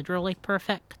isn't literally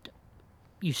perfect,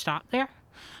 you stop there,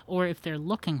 or if they're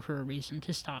looking for a reason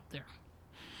to stop there.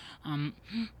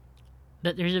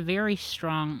 But there's a very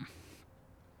strong...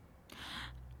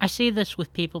 I see this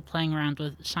with people playing around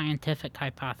with scientific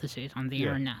hypotheses on the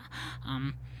internet.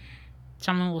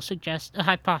 Someone will suggest a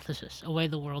hypothesis, a way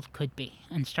the world could be,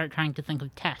 and start trying to think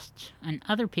of tests. And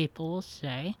other people will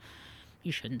say,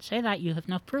 you shouldn't say that, you have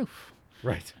no proof.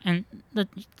 Right. And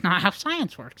that's not how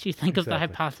science works. You think of the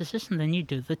hypothesis, and then you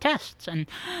do the tests. And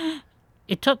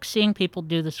it took seeing people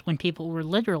do this when people were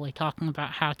literally talking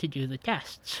about how to do the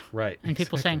tests. Right. And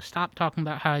people saying, stop talking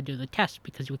about how to do the tests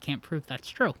because we can't prove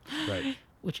that's true. Right.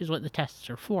 Which is what the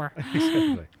tests are for.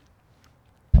 Exactly.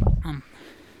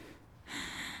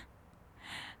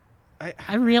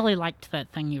 I really liked that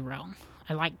thing you wrote.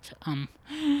 I liked,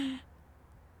 I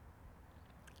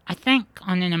think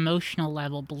on an emotional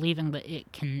level, believing that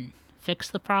it can fix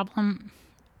the problem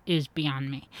is beyond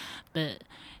me. But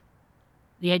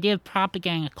the idea of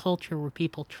propagating a culture where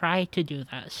people try to do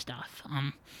that stuff,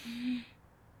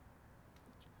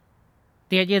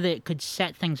 the idea that it could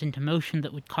set things into motion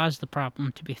that would cause the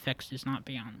problem to be fixed is not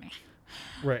beyond me.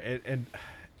 Right, and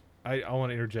I want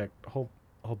to interject, hold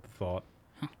the thought.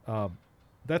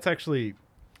 That's actually,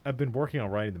 I've been working on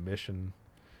writing the mission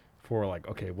for like,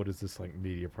 okay, what is this like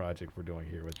media project we're doing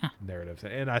here with narratives?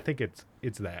 And I think it's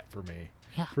that for me.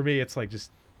 Yeah. For me, it's like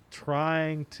just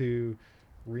trying to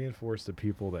reinforce to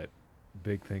people that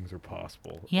big things are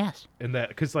possible. Yes. And that,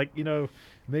 because like,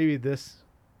 maybe this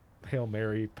Hail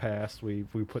Mary pass we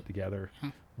put together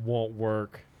won't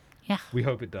work. Yeah. We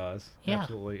hope it does. Yeah.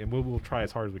 Absolutely. And we'll try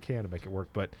as hard as we can to make it work.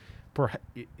 But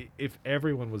if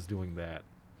everyone was doing that,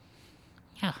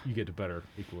 you get to better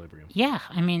equilibrium. Yeah.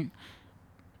 I mean,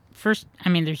 there's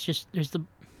the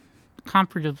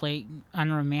comparatively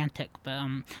unromantic,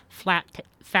 but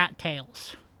fat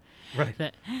tails. Right.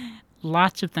 That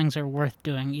lots of things are worth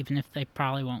doing, even if they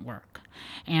probably won't work.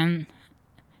 And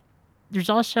there's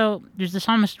this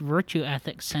almost virtue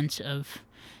ethic sense of,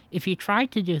 if you try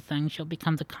to do things, you'll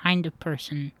become the kind of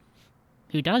person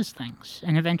who does things,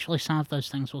 and eventually some of those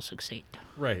things will succeed.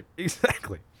 Right,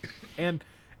 exactly. And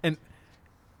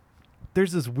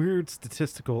there's this weird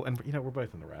statistical, and we're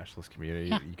both in the rationalist community,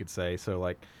 you could say. So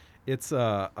like, it's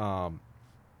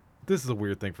this is a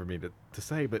weird thing for me to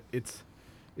say, but it's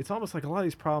almost like a lot of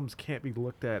these problems can't be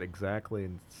looked at exactly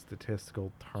in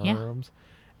statistical terms.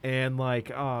 And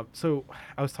like, so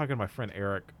I was talking to my friend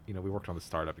Eric. We worked on the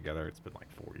startup together. It's been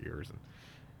like 4 years, and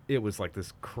it was like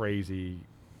this crazy,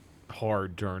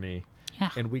 hard journey. Yeah.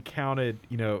 And we counted,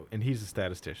 and he's a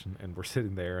statistician, and we're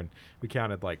sitting there, and we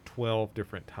counted like 12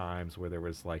 different times where there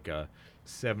was like a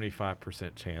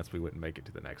 75% chance we wouldn't make it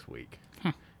to the next week.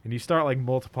 And you start like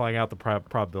multiplying out the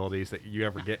probabilities that you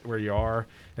ever get where you are,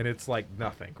 and it's like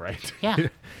nothing, right? Yeah.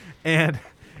 And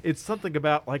it's something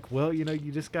about like, well,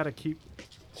 you just got to keep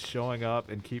showing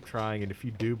up and keep trying, and if you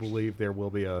do believe there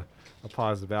will be a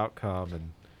positive outcome,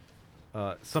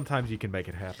 and sometimes you can make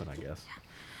it happen, I guess.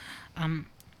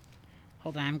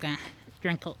 Hold on, I'm gonna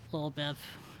drink a little bit of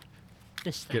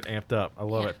this thing. Get amped up. I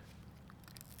love it.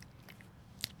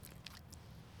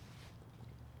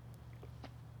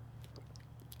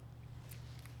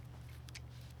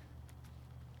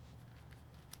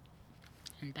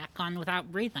 and back on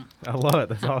without breathing. I love it.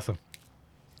 That's awesome.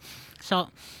 So,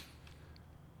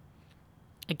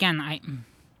 again,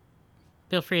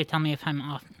 feel free to tell me if I'm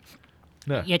off.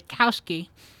 No. Yudkowsky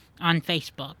on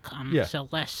Facebook, Yeah. so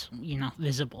less,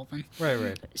 visible than,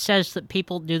 Right. says that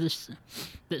people do this,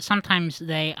 that sometimes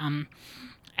they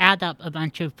add up a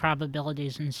bunch of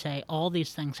probabilities and say all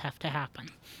these things have to happen,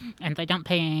 and they don't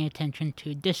pay any attention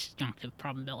to disjunctive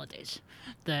probabilities,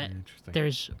 that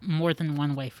there's more than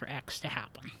one way for X to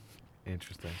happen.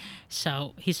 Interesting.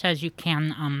 So he says you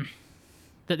can,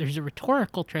 that there's a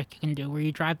rhetorical trick you can do where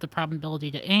you drive the probability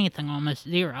to anything almost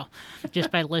zero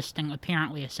just by listing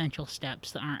apparently essential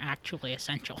steps that aren't actually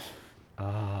essential.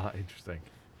 Ah, interesting.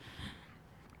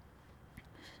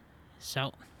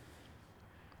 So...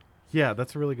 yeah,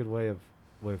 that's a really good way of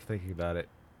thinking about it.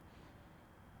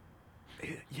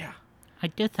 Yeah. I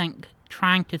do think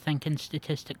trying to think in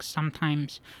statistics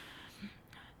sometimes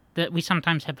that we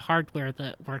sometimes have hardware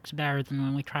that works better than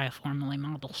when we try to formally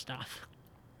model stuff.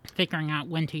 Figuring out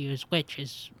when to use which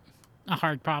is a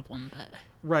hard problem, but...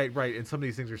 Right. And some of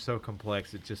these things are so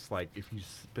complex, it's just like, if you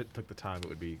took the time, it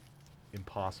would be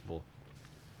impossible.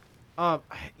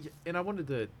 And I wanted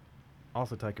to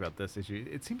also talk about this issue.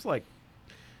 It seems like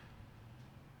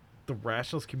the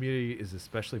rationalist community is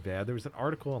especially bad. There was an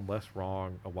article on Less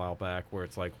Wrong a while back where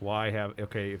it's like,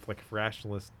 if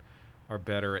rationalists are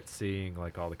better at seeing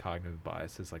like all the cognitive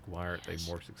biases, like why aren't they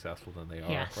more successful than they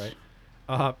are, right?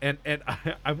 And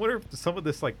I wonder if some of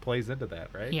this like plays into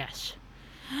that, right? Yes.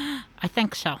 I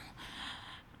think so.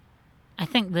 I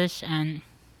think this, and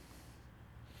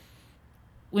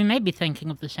we may be thinking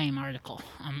of the same article.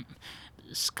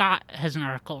 Scott has an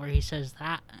article where he says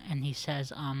that, and he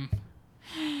says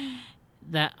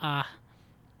that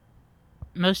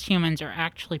most humans are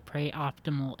actually pretty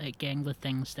optimal at getting the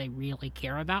things they really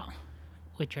care about,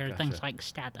 which are things like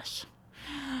status.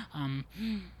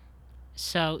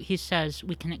 So he says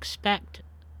we can expect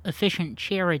efficient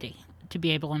charity to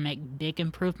be able to make big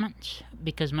improvements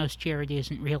because most charity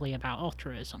isn't really about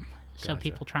altruism. So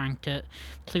people trying to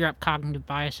clear up cognitive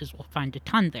biases will find a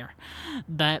ton there.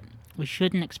 But we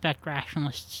shouldn't expect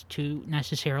rationalists to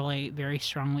necessarily very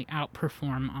strongly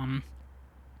outperform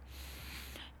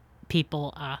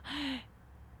people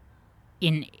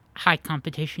in high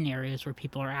competition areas where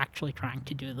people are actually trying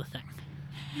to do the thing.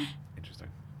 Interesting.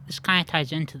 This kind of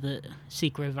ties into the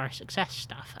secret of our success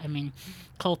stuff. I mean,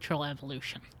 cultural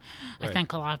evolution. I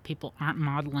think a lot of people aren't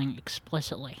modeling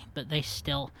explicitly, but they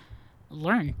still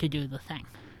learn to do the thing.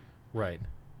 Right.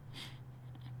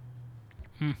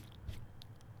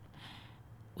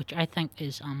 Which I think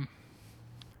is,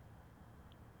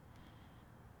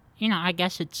 I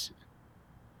guess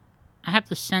I have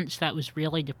the sense that was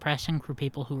really depressing for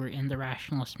people who were in the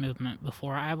rationalist movement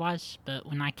before I was, but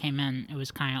when I came in, it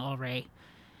was kind of already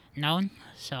known,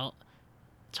 so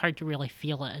it's hard to really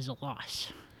feel it as a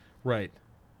loss. Right.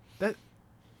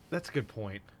 That's a good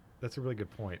point. That's a really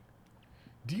good point.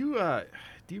 Do you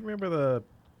remember the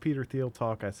Peter Thiel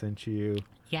talk I sent you?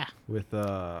 Yeah. With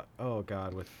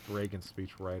with Reagan's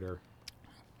speechwriter.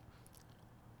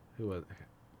 Who was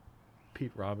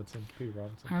Peter Robinson?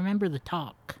 I remember the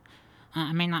talk.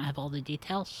 I may not have all the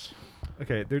details.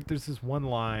 Okay, there's this one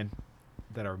line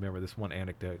that I remember, this one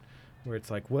anecdote, where it's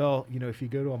like, well, if you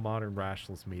go to a modern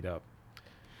rationalist meetup,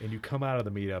 and you come out of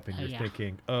the meetup and you're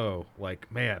thinking, oh, like,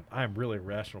 man, I'm really a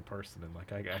rational person, and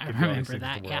like I can do all these things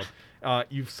in the world.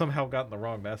 You've somehow gotten the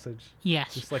wrong message.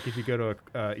 Yes. Just like if you go to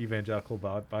a evangelical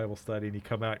Bible study and you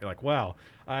come out, you're like, wow,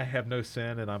 I have no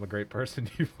sin and I'm a great person.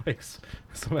 You've like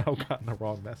somehow gotten the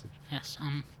wrong message. Yes.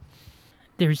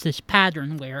 There's this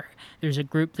pattern where there's a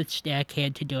group that's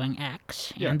dedicated to doing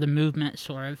X, and the movement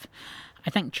sort of. I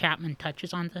think Chapman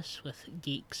touches on this with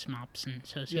geeks, mops, and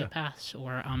sociopaths,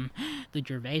 or the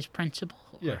Gervais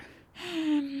principle.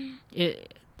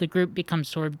 The group becomes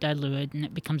sort of diluted, and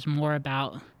it becomes more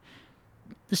about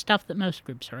the stuff that most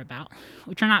groups are about,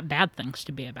 which are not bad things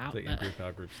to be about. The in-group,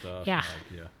 out-group stuff. Yeah.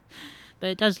 But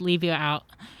it does leave you out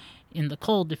in the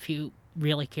cold if you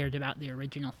really cared about the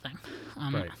original thing.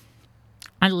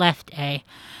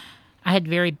 I had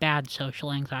very bad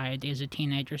social anxiety as a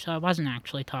teenager, so I wasn't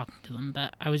actually talking to them,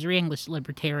 but I was reading this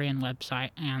libertarian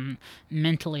website and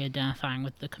mentally identifying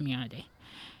with the community.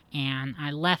 And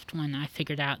I left when I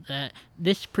figured out that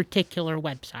this particular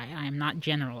website, I am not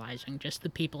generalizing, just the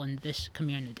people in this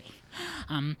community,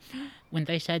 when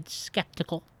they said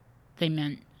skeptical, they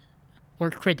meant, or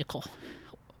critical,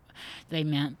 they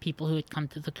meant people who had come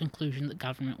to the conclusion that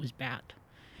government was bad.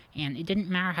 And it didn't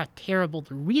matter how terrible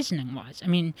the reasoning was. I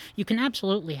mean, you can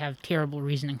absolutely have terrible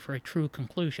reasoning for a true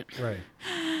conclusion. Right.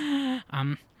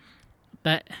 And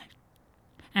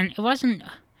it wasn't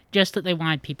just that they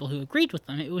wanted people who agreed with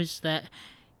them. It was that,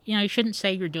 you shouldn't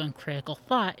say you're doing critical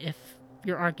thought if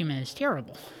your argument is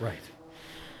terrible. Right.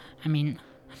 I mean,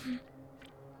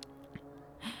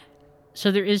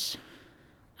 so there is,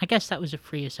 I guess that was a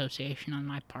free association on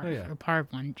my part, or part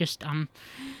of one, just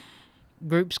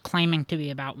groups claiming to be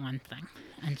about one thing,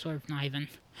 and sort of not even,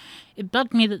 it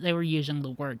bugged me that they were using the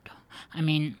word. I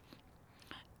mean,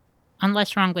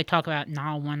 unless wrong, they talk about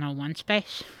null 101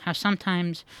 space, how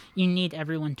sometimes you need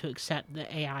everyone to accept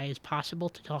that AI is possible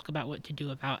to talk about what to do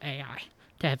about AI,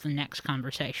 to have the next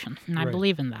conversation, and I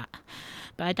believe in that.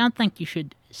 But I don't think you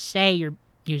should say you're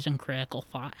using critical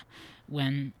thought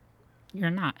when you're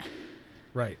not.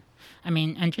 Right. I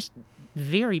mean, and just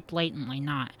very blatantly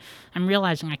not. I'm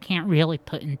realizing I can't really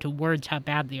put into words how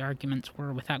bad the arguments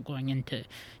were without going into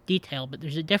detail, but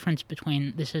there's a difference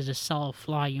between this is a subtle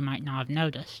flaw you might not have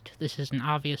noticed, this is an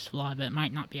obvious flaw but it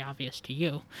might not be obvious to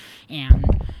you, and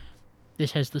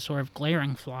this has the sort of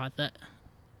glaring flaw that,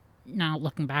 now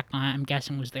looking back on it, I'm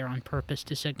guessing was there on purpose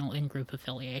to signal in-group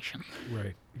affiliation.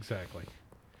 Right, exactly.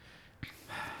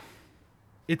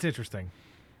 It's interesting.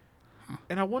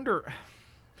 And I wonder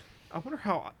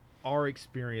how our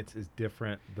experience is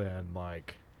different than,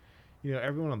 like,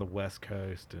 everyone on the West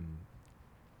Coast, and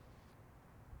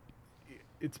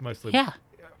it's mostly,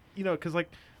 because, like,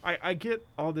 I get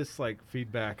all this, like,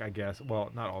 feedback, I guess.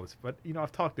 Well, not all this, but,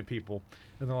 I've talked to people,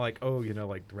 and they're like, oh,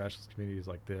 like, the rationalist community is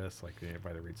like this, like,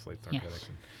 everybody that reads Slate's Narcotics.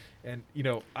 And,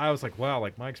 I was like, wow,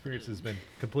 like, my experience has been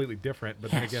completely different.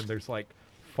 But then again, there's, like,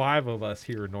 5 of us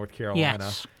here in North Carolina.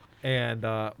 Yes. And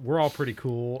we're all pretty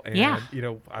cool. And,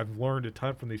 I've learned a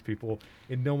ton from these people.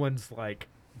 And no one's, like,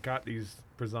 got these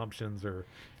presumptions or...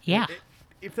 Yeah.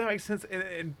 If that makes sense.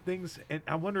 And things... And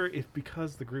I wonder if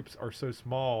because the groups are so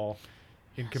small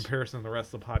in comparison to the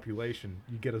rest of the population,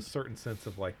 you get a certain sense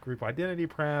of, like, group identity,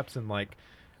 perhaps, and, like...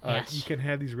 You can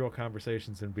have these real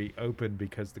conversations and be open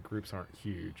because the groups aren't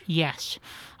huge. Yes,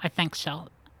 I think so.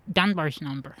 Dunbar's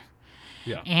number.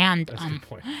 Yeah, and that's a good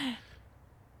point.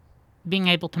 Being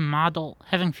able to model,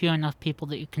 having few enough people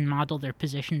that you can model their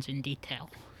positions in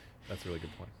detail. That's a really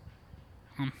good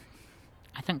point.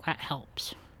 I think that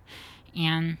helps.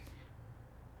 And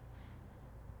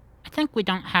I think we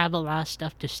don't have a lot of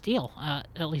stuff to steal,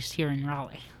 at least here in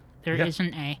Raleigh. There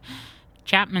isn't a...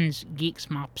 Chapman's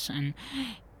Geeks Mops, and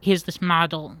here's this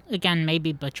model, again,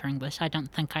 maybe butchering this, I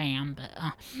don't think I am, but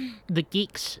the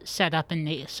geeks set up in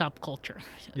the subculture,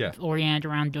 oriented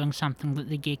around doing something that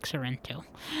the geeks are into.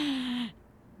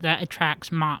 That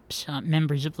attracts mops,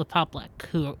 members of the public,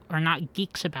 who are not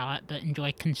geeks about it, but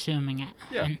enjoy consuming it.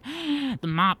 Yeah. And the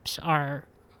mops are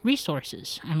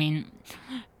resources. I mean,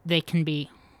 they can be...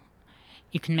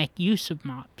 You can make use of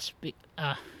mops,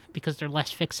 because they're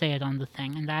less fixated on the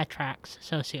thing, and that attracts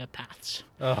sociopaths.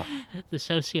 Oh. The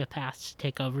sociopaths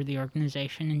take over the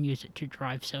organization and use it to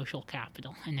drive social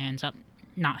capital, and it ends up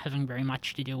not having very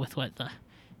much to do with what the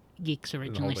geeks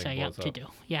originally set up to do.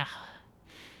 Yeah.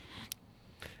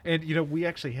 And, we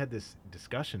actually had this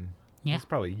discussion. Yeah. This was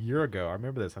probably a year ago. I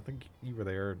remember this. I think you were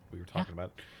there. We were talking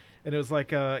about it. And it was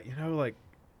like, like,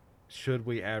 should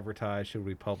we advertise? Should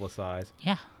we publicize?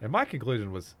 Yeah. And my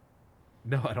conclusion was,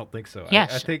 no, I don't think so.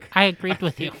 Yes, I agreed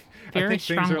with you very I think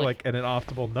strongly. things are like at an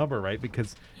optimal number, right?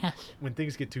 Because yes, when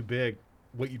things get too big,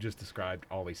 what you just described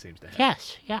always seems to happen.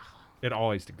 Yes, yeah. It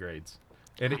always degrades.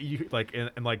 And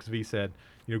and like Zvi said,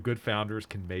 good founders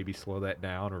can maybe slow that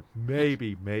down or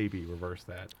maybe reverse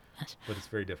that. Yes. But it's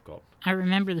very difficult. I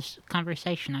remember this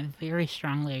conversation. I very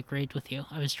strongly agreed with you.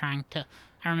 I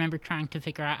remember trying to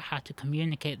figure out how to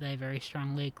communicate that I very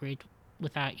strongly agreed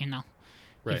without, you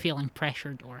feeling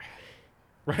pressured or...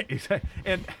 Right, exactly.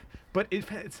 But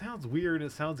it sounds weird.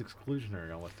 It sounds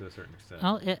exclusionary almost to a certain extent.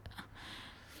 Well,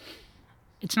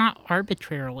 it's not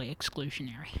arbitrarily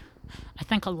exclusionary. I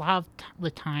think a lot of the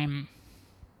time,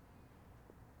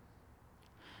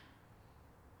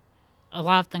 a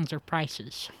lot of things are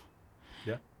prices.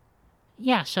 Yeah?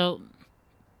 Yeah, so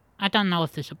I don't know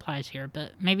if this applies here,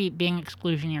 but maybe being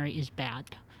exclusionary is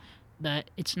bad. But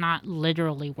it's not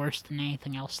literally worse than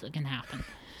anything else that can happen.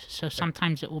 So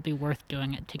sometimes it will be worth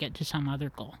doing it to get to some other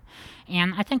goal.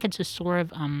 And I think it's a sort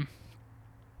of,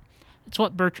 it's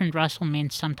what Bertrand Russell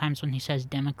means sometimes when he says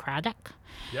democratic.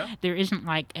 Yeah. There isn't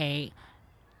like a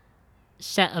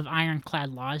set of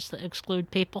ironclad laws that exclude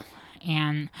people.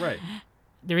 And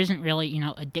there isn't really,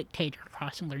 a dictator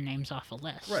crossing their names off a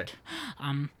list. Right.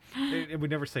 And we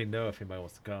never say no if anybody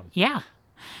wants to come. Yeah.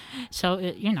 So,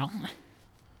 it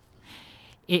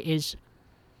is...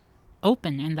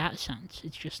 open in that sense.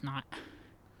 It's just not...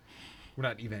 We're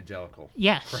not evangelical.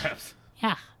 Yes. Perhaps.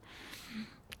 Yeah.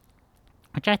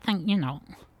 Which I think,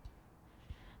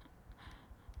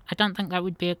 I don't think that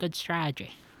would be a good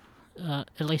strategy,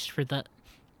 at least for the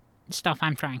stuff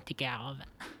I'm trying to get out of it.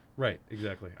 Right,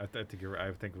 exactly. I think you're right.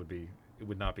 I think it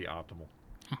would not be optimal.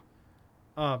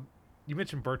 Huh. You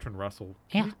mentioned Bertrand Russell.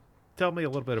 Can you tell me a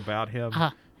little bit about him,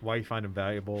 why you find him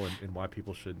valuable, and why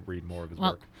people should read more of his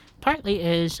work? Partly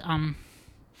is I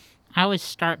always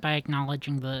start by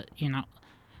acknowledging the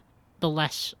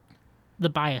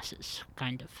biases,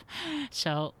 kind of.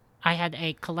 So I had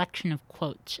a collection of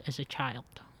quotes as a child.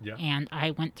 Yeah. And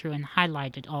I went through and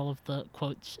highlighted all of the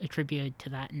quotes attributed to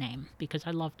that name because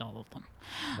I loved all of them.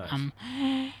 Nice.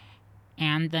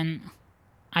 And then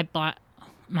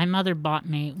my mother bought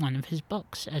me one of his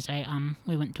books as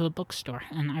we went to a bookstore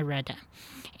and I read it.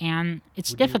 And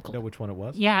it's difficult. You know which one it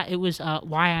was? Yeah, it was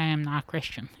Why I Am Not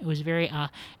Christian. It was very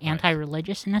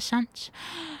anti-religious in a sense.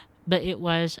 But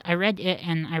I read it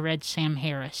and I read Sam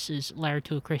Harris's Letter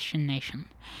to a Christian Nation.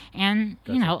 And,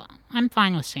 Gotcha. I'm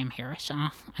fine with Sam Harris.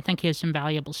 I think he has some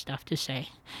valuable stuff to say.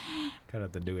 Kind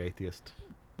of the new atheist.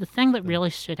 The thing that really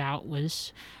stood out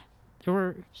was there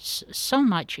were so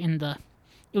much it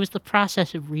was the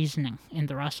process of reasoning in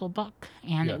the Russell book,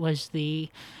 and it was the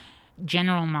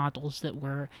general models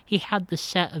he had the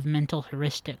set of mental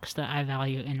heuristics that I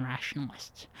value in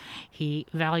rationalists. He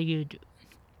valued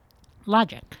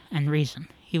logic and reason.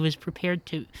 He was prepared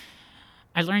to...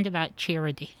 I learned about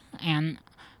charity, and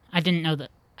I didn't know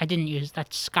that...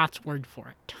 that's Scott's word for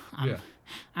it. I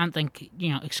don't think,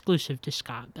 exclusive to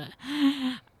Scott, but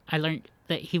I learned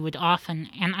that he would often...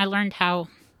 And I learned how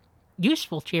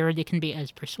useful charity can be as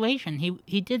persuasion.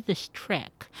 He did this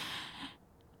trick.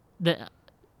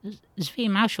 Zvi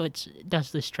Mauschwitz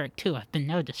does this trick, too, I've been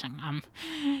noticing,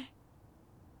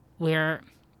 where...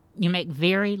 you make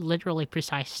very literally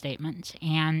precise statements,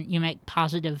 and you make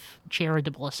positive,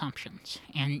 charitable assumptions,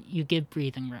 and you give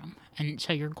breathing room. And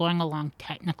so you're going along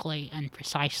technically and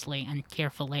precisely and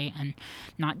carefully and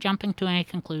not jumping to any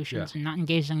conclusions and not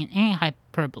engaging in any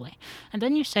hyperbole. And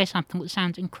then you say something that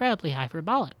sounds incredibly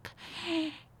hyperbolic.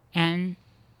 And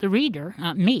the reader,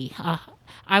 me,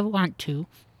 I want to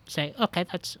say, okay,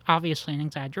 that's obviously an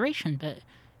exaggeration, but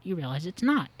you realize it's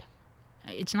not.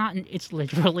 It's not. It's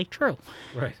literally true.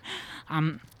 Right.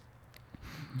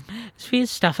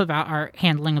 Svia's stuff about our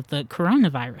handling of the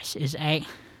coronavirus is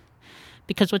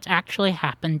because what's actually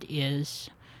happened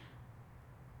is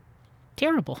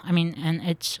terrible. I mean, and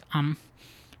it's I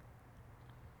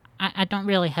don't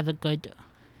really have a good...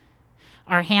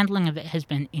 Our handling of it has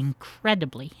been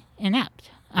incredibly inept,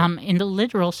 in the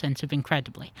literal sense of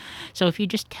incredibly. So if you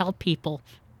just tell people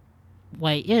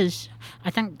what it is, I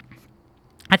think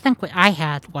what I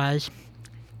had was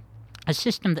a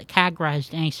system that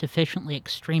categorized any sufficiently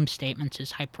extreme statements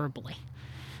as hyperbole.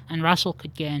 And Russell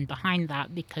could get in behind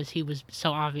that because he was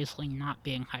so obviously not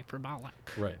being hyperbolic.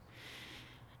 Right.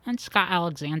 And Scott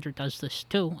Alexander does this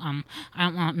too. I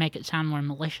don't want to make it sound more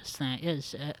malicious than it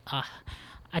is. I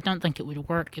don't think it would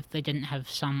work if they didn't have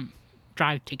some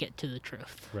drive to get to the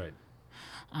truth. Right.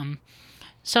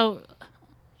 So...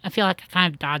 I feel like I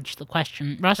kind of dodged the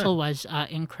question. Russell was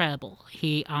incredible.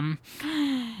 He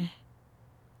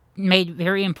made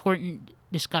very important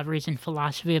discoveries in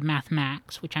philosophy of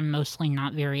mathematics, which I'm mostly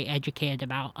not very educated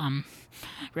about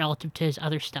relative to his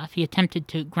other stuff. He attempted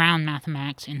to ground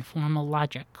mathematics in formal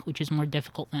logic, which is more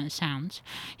difficult than it sounds.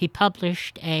 He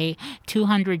published a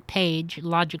 200-page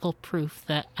logical proof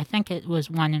that I think it was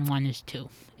 1 and 1 is 2.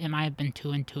 It might have been 2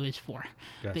 and 2 is 4.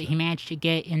 Gotcha. But he managed to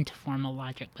get into formal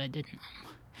logic, but it didn't.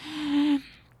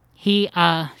 He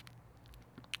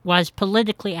was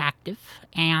politically active,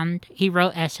 and he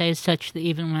wrote essays such that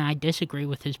even when I disagree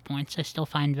with his points, I still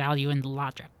find value in the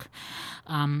logic.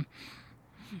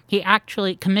 He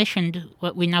actually commissioned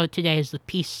what we know today as the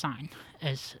peace sign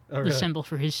as the symbol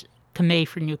for his Committee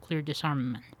for Nuclear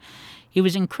Disarmament. He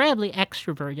was incredibly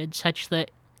extroverted, such that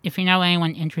if you know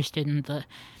anyone interested in the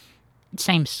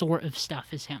same sort of stuff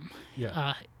as him,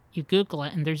 you Google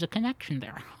it, and there's a connection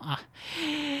there,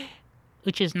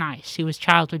 which is nice. He was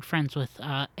childhood friends with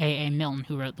A.A. Milne,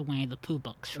 who wrote the Winnie the Pooh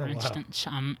books, for instance.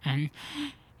 And,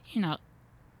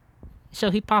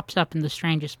 so he pops up in the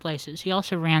strangest places. He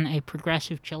also ran a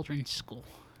progressive children's school.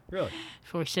 Really?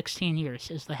 For 16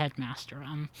 years as the headmaster.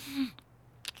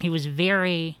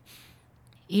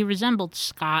 He resembled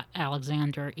Scott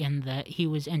Alexander in that he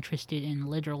was interested in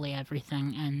literally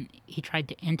everything, and he tried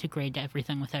to integrate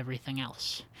everything with everything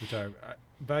else. Which I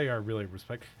value, I really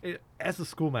respect. As a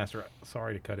schoolmaster,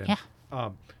 sorry to cut in. Yeah.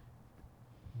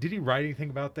 Did he write anything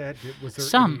about that? Was there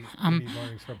some any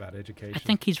learnings about education? I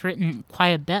think he's written quite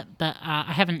a bit, but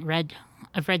I haven't read.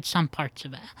 I've read some parts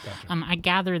of it. Gotcha. I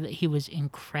gather that he was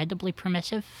incredibly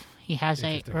permissive. He has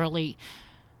a early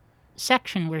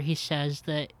section where he says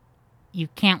that you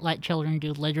can't let children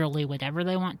do literally whatever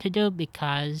they want to do,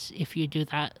 because if you do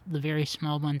that, the very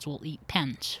small ones will eat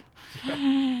pens.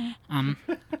 I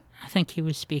think he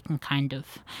was speaking kind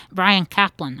of... Brian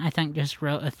Kaplan, I think, just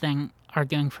wrote a thing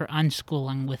arguing for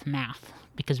unschooling with math,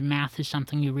 because math is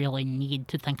something you really need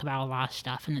to think about a lot of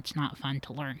stuff, and it's not fun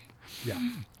to learn. Yeah.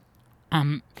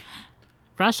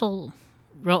 Russell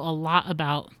wrote a lot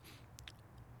about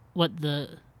what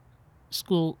the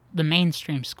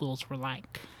mainstream schools were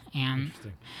like, and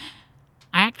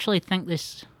I actually think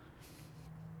there's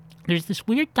this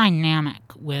weird dynamic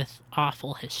with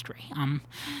awful history.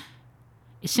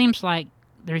 It seems like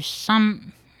there's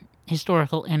some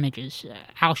historical images,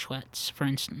 Auschwitz, for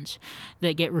instance,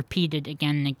 that get repeated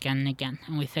again and again and again,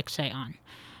 and we fixate on.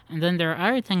 And then there are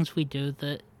other things we do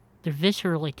that they're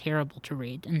viscerally terrible to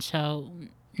read, and so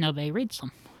nobody reads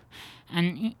them.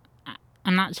 And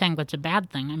I'm not saying that's a bad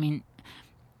thing. I mean,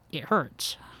 it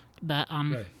hurts. But,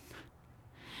 right.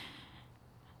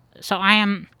 So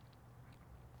I'm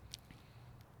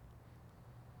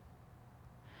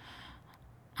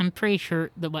pretty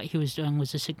sure that what he was doing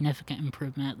was a significant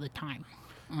improvement at the time.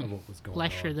 Of what was going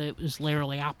less on. sure that it was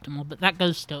literally optimal, but that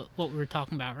goes to what we were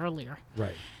talking about earlier.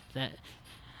 Right. That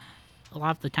a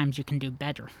lot of the times you can do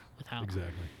better without.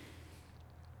 Exactly.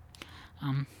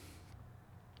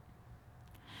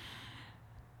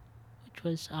 Which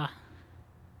was,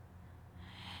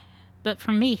 but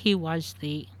for me, he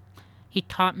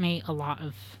taught me a lot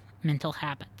of mental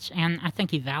habits, and I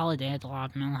think he validated a lot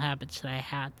of mental habits that I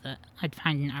had that I'd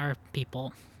find in other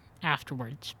people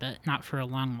afterwards, but not for a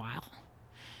long while.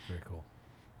 Very cool.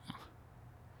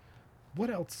 What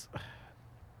else?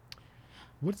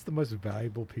 What's the most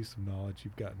valuable piece of knowledge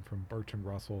you've gotten from Bertrand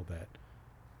Russell that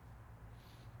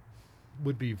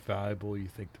would be valuable, you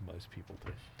think, to most people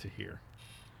to hear?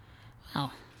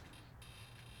 Well,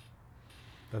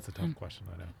 that's a tough question,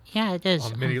 I know. Yeah, it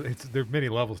is. There are many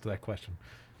levels to that question.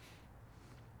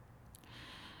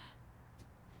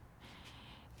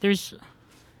 There's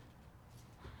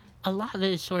a lot of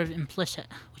it is sort of implicit,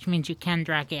 which means you can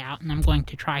drag it out, and I'm going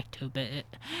to try to, but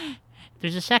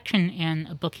there's a section in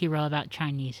a book he wrote about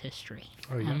Chinese history.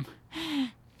 Oh, yeah?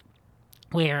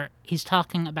 Where he's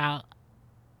talking about,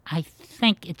 I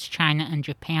think it's China and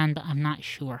Japan, but I'm not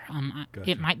sure.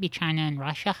 Gotcha. It might be China and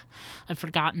Russia. I've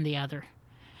forgotten the other.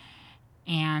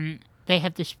 And they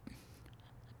have this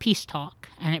peace talk,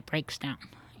 and it breaks down.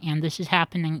 And this is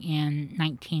happening in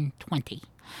 1920.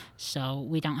 So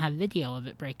we don't have video of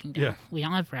it breaking down. Yeah. We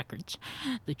don't have records.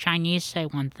 The Chinese say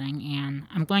one thing, and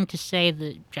I'm going to say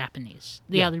the Japanese.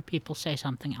 The other people say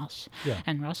something else. Yeah.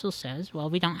 And Russell says, well,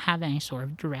 we don't have any sort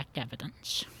of direct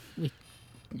evidence.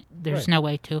 There's Right. no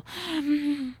way to,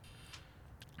 in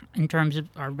terms of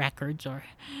our records, or...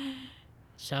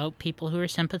 So people who are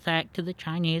sympathetic to the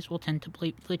Chinese will tend to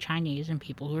believe the Chinese, and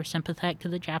people who are sympathetic to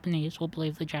the Japanese will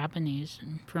believe the Japanese.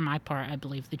 And for my part, I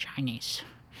believe the Chinese.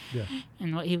 Yeah.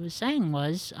 And what he was saying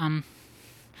was,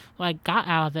 what I got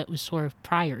out of it was sort of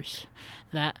priors,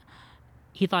 that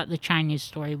he thought the Chinese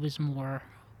story was more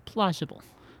plausible.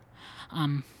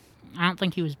 I don't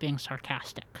think he was being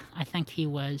sarcastic. I think he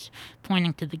was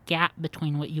pointing to the gap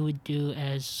between what you would do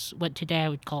as what today I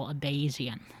would call a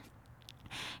Bayesian,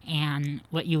 and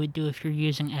what you would do if you're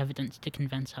using evidence to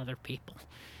convince other people.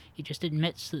 He just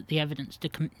admits that the evidence to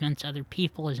convince other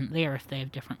people isn't there if they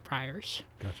have different priors.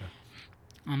 Gotcha.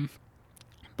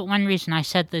 But one reason I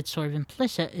said that it's sort of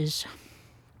implicit is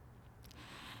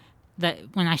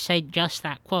that when I say just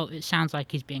that quote, it sounds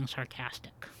like he's being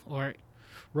sarcastic or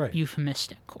Right.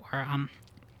 euphemistic. Or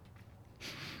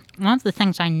one of the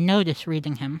things I noticed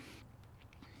reading him,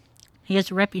 he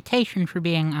has a reputation for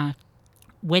being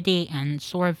witty and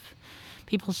sort of,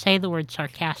 people say the word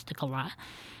sarcastic a lot,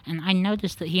 and I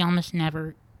noticed that he almost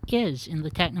never is in the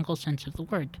technical sense of the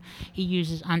word. He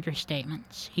uses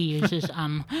understatements. He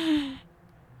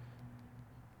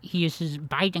uses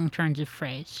biting turns of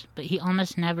phrase, but he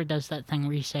almost never does that thing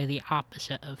where you say the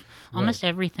opposite of. Almost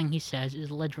everything he says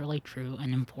is literally true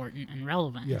and important and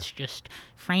relevant. Yeah. It's just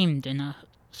framed in a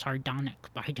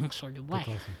sardonic, biting sort of way.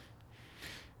 That's awesome.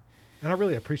 And I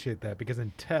really appreciate that, because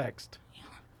in text,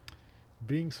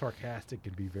 being sarcastic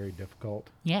can be very difficult.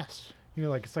 Yes. You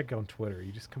know, like it's like on Twitter,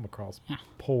 you just come across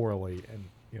poorly, and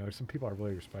you know, there's some people I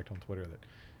really respect on Twitter that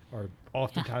are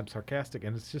oftentimes sarcastic,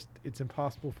 and it's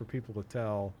impossible for people to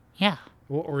tell. Yeah.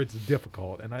 Or it's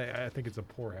difficult, and I think it's a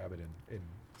poor habit in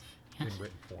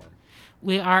written form.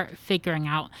 We are figuring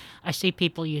out. I see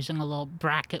people using a little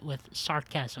bracket with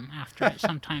sarcasm after it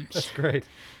sometimes. That's great.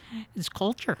 It's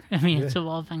culture. I mean, it's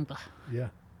evolving. But Yeah.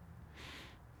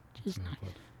 which is nice.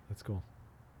 That's cool.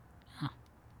 Huh.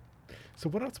 So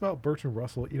what else about Bertrand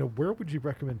Russell? Where would you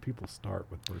recommend people start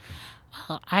with Bertrand?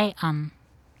 Well,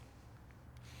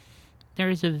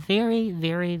 there is a very,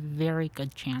 very, very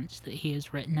good chance that he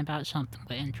has written about something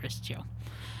that interests you.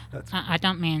 I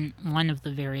don't mean one of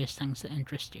the various things that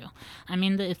interest you. I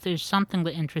mean that if there's something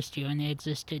that interests you and it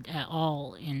existed at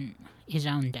all in his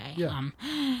own day,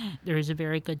 there is a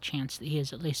very good chance that he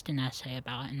has at least an essay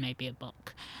about it and maybe a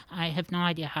book. I have no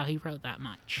idea how he wrote that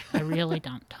much. I really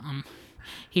don't.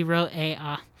 He wrote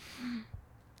a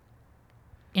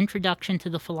introduction to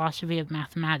the philosophy of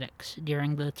mathematics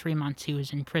during the 3 months he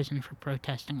was in prison for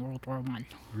protesting World War I.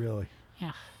 Really?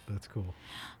 Yeah. That's cool.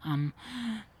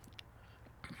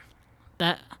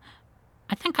 But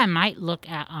I think I might look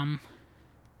at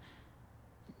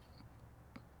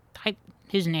type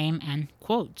his name and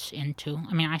quotes into.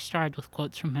 I mean, I started with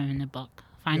quotes from him in the book.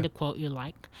 Find a quote you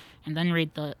like, and then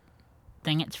read the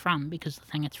thing it's from, because the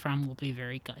thing it's from will be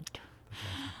very good.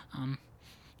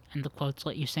 And the quotes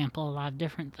let you sample a lot of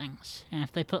different things. And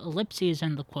if they put ellipses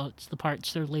in the quotes, the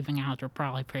parts they're leaving out are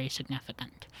probably pretty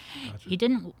significant.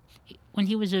 Gotcha. When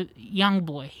he was a young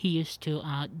boy, he used to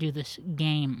do this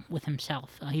game with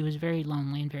himself. He was very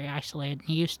lonely and very isolated.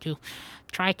 He used to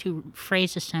try to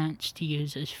phrase a sentence to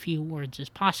use as few words as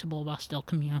possible while still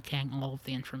communicating all of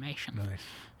the information. Nice.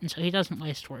 And so he doesn't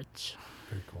waste words.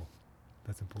 Very cool.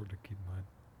 That's important to keep in mind.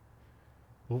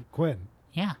 Well, Quinn.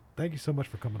 Yeah. Thank you so much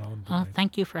for coming on today.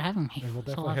 Thank you for having me. And we'll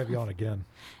definitely have you on again.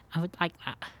 I would like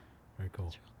that. Very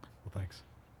cool. Well, thanks.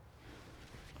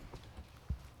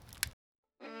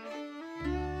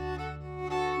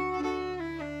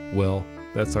 Well,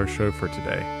 that's our show for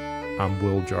today. I'm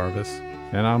Will Jarvis.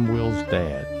 And I'm Will's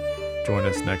dad. Join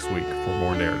us next week for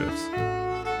more narratives.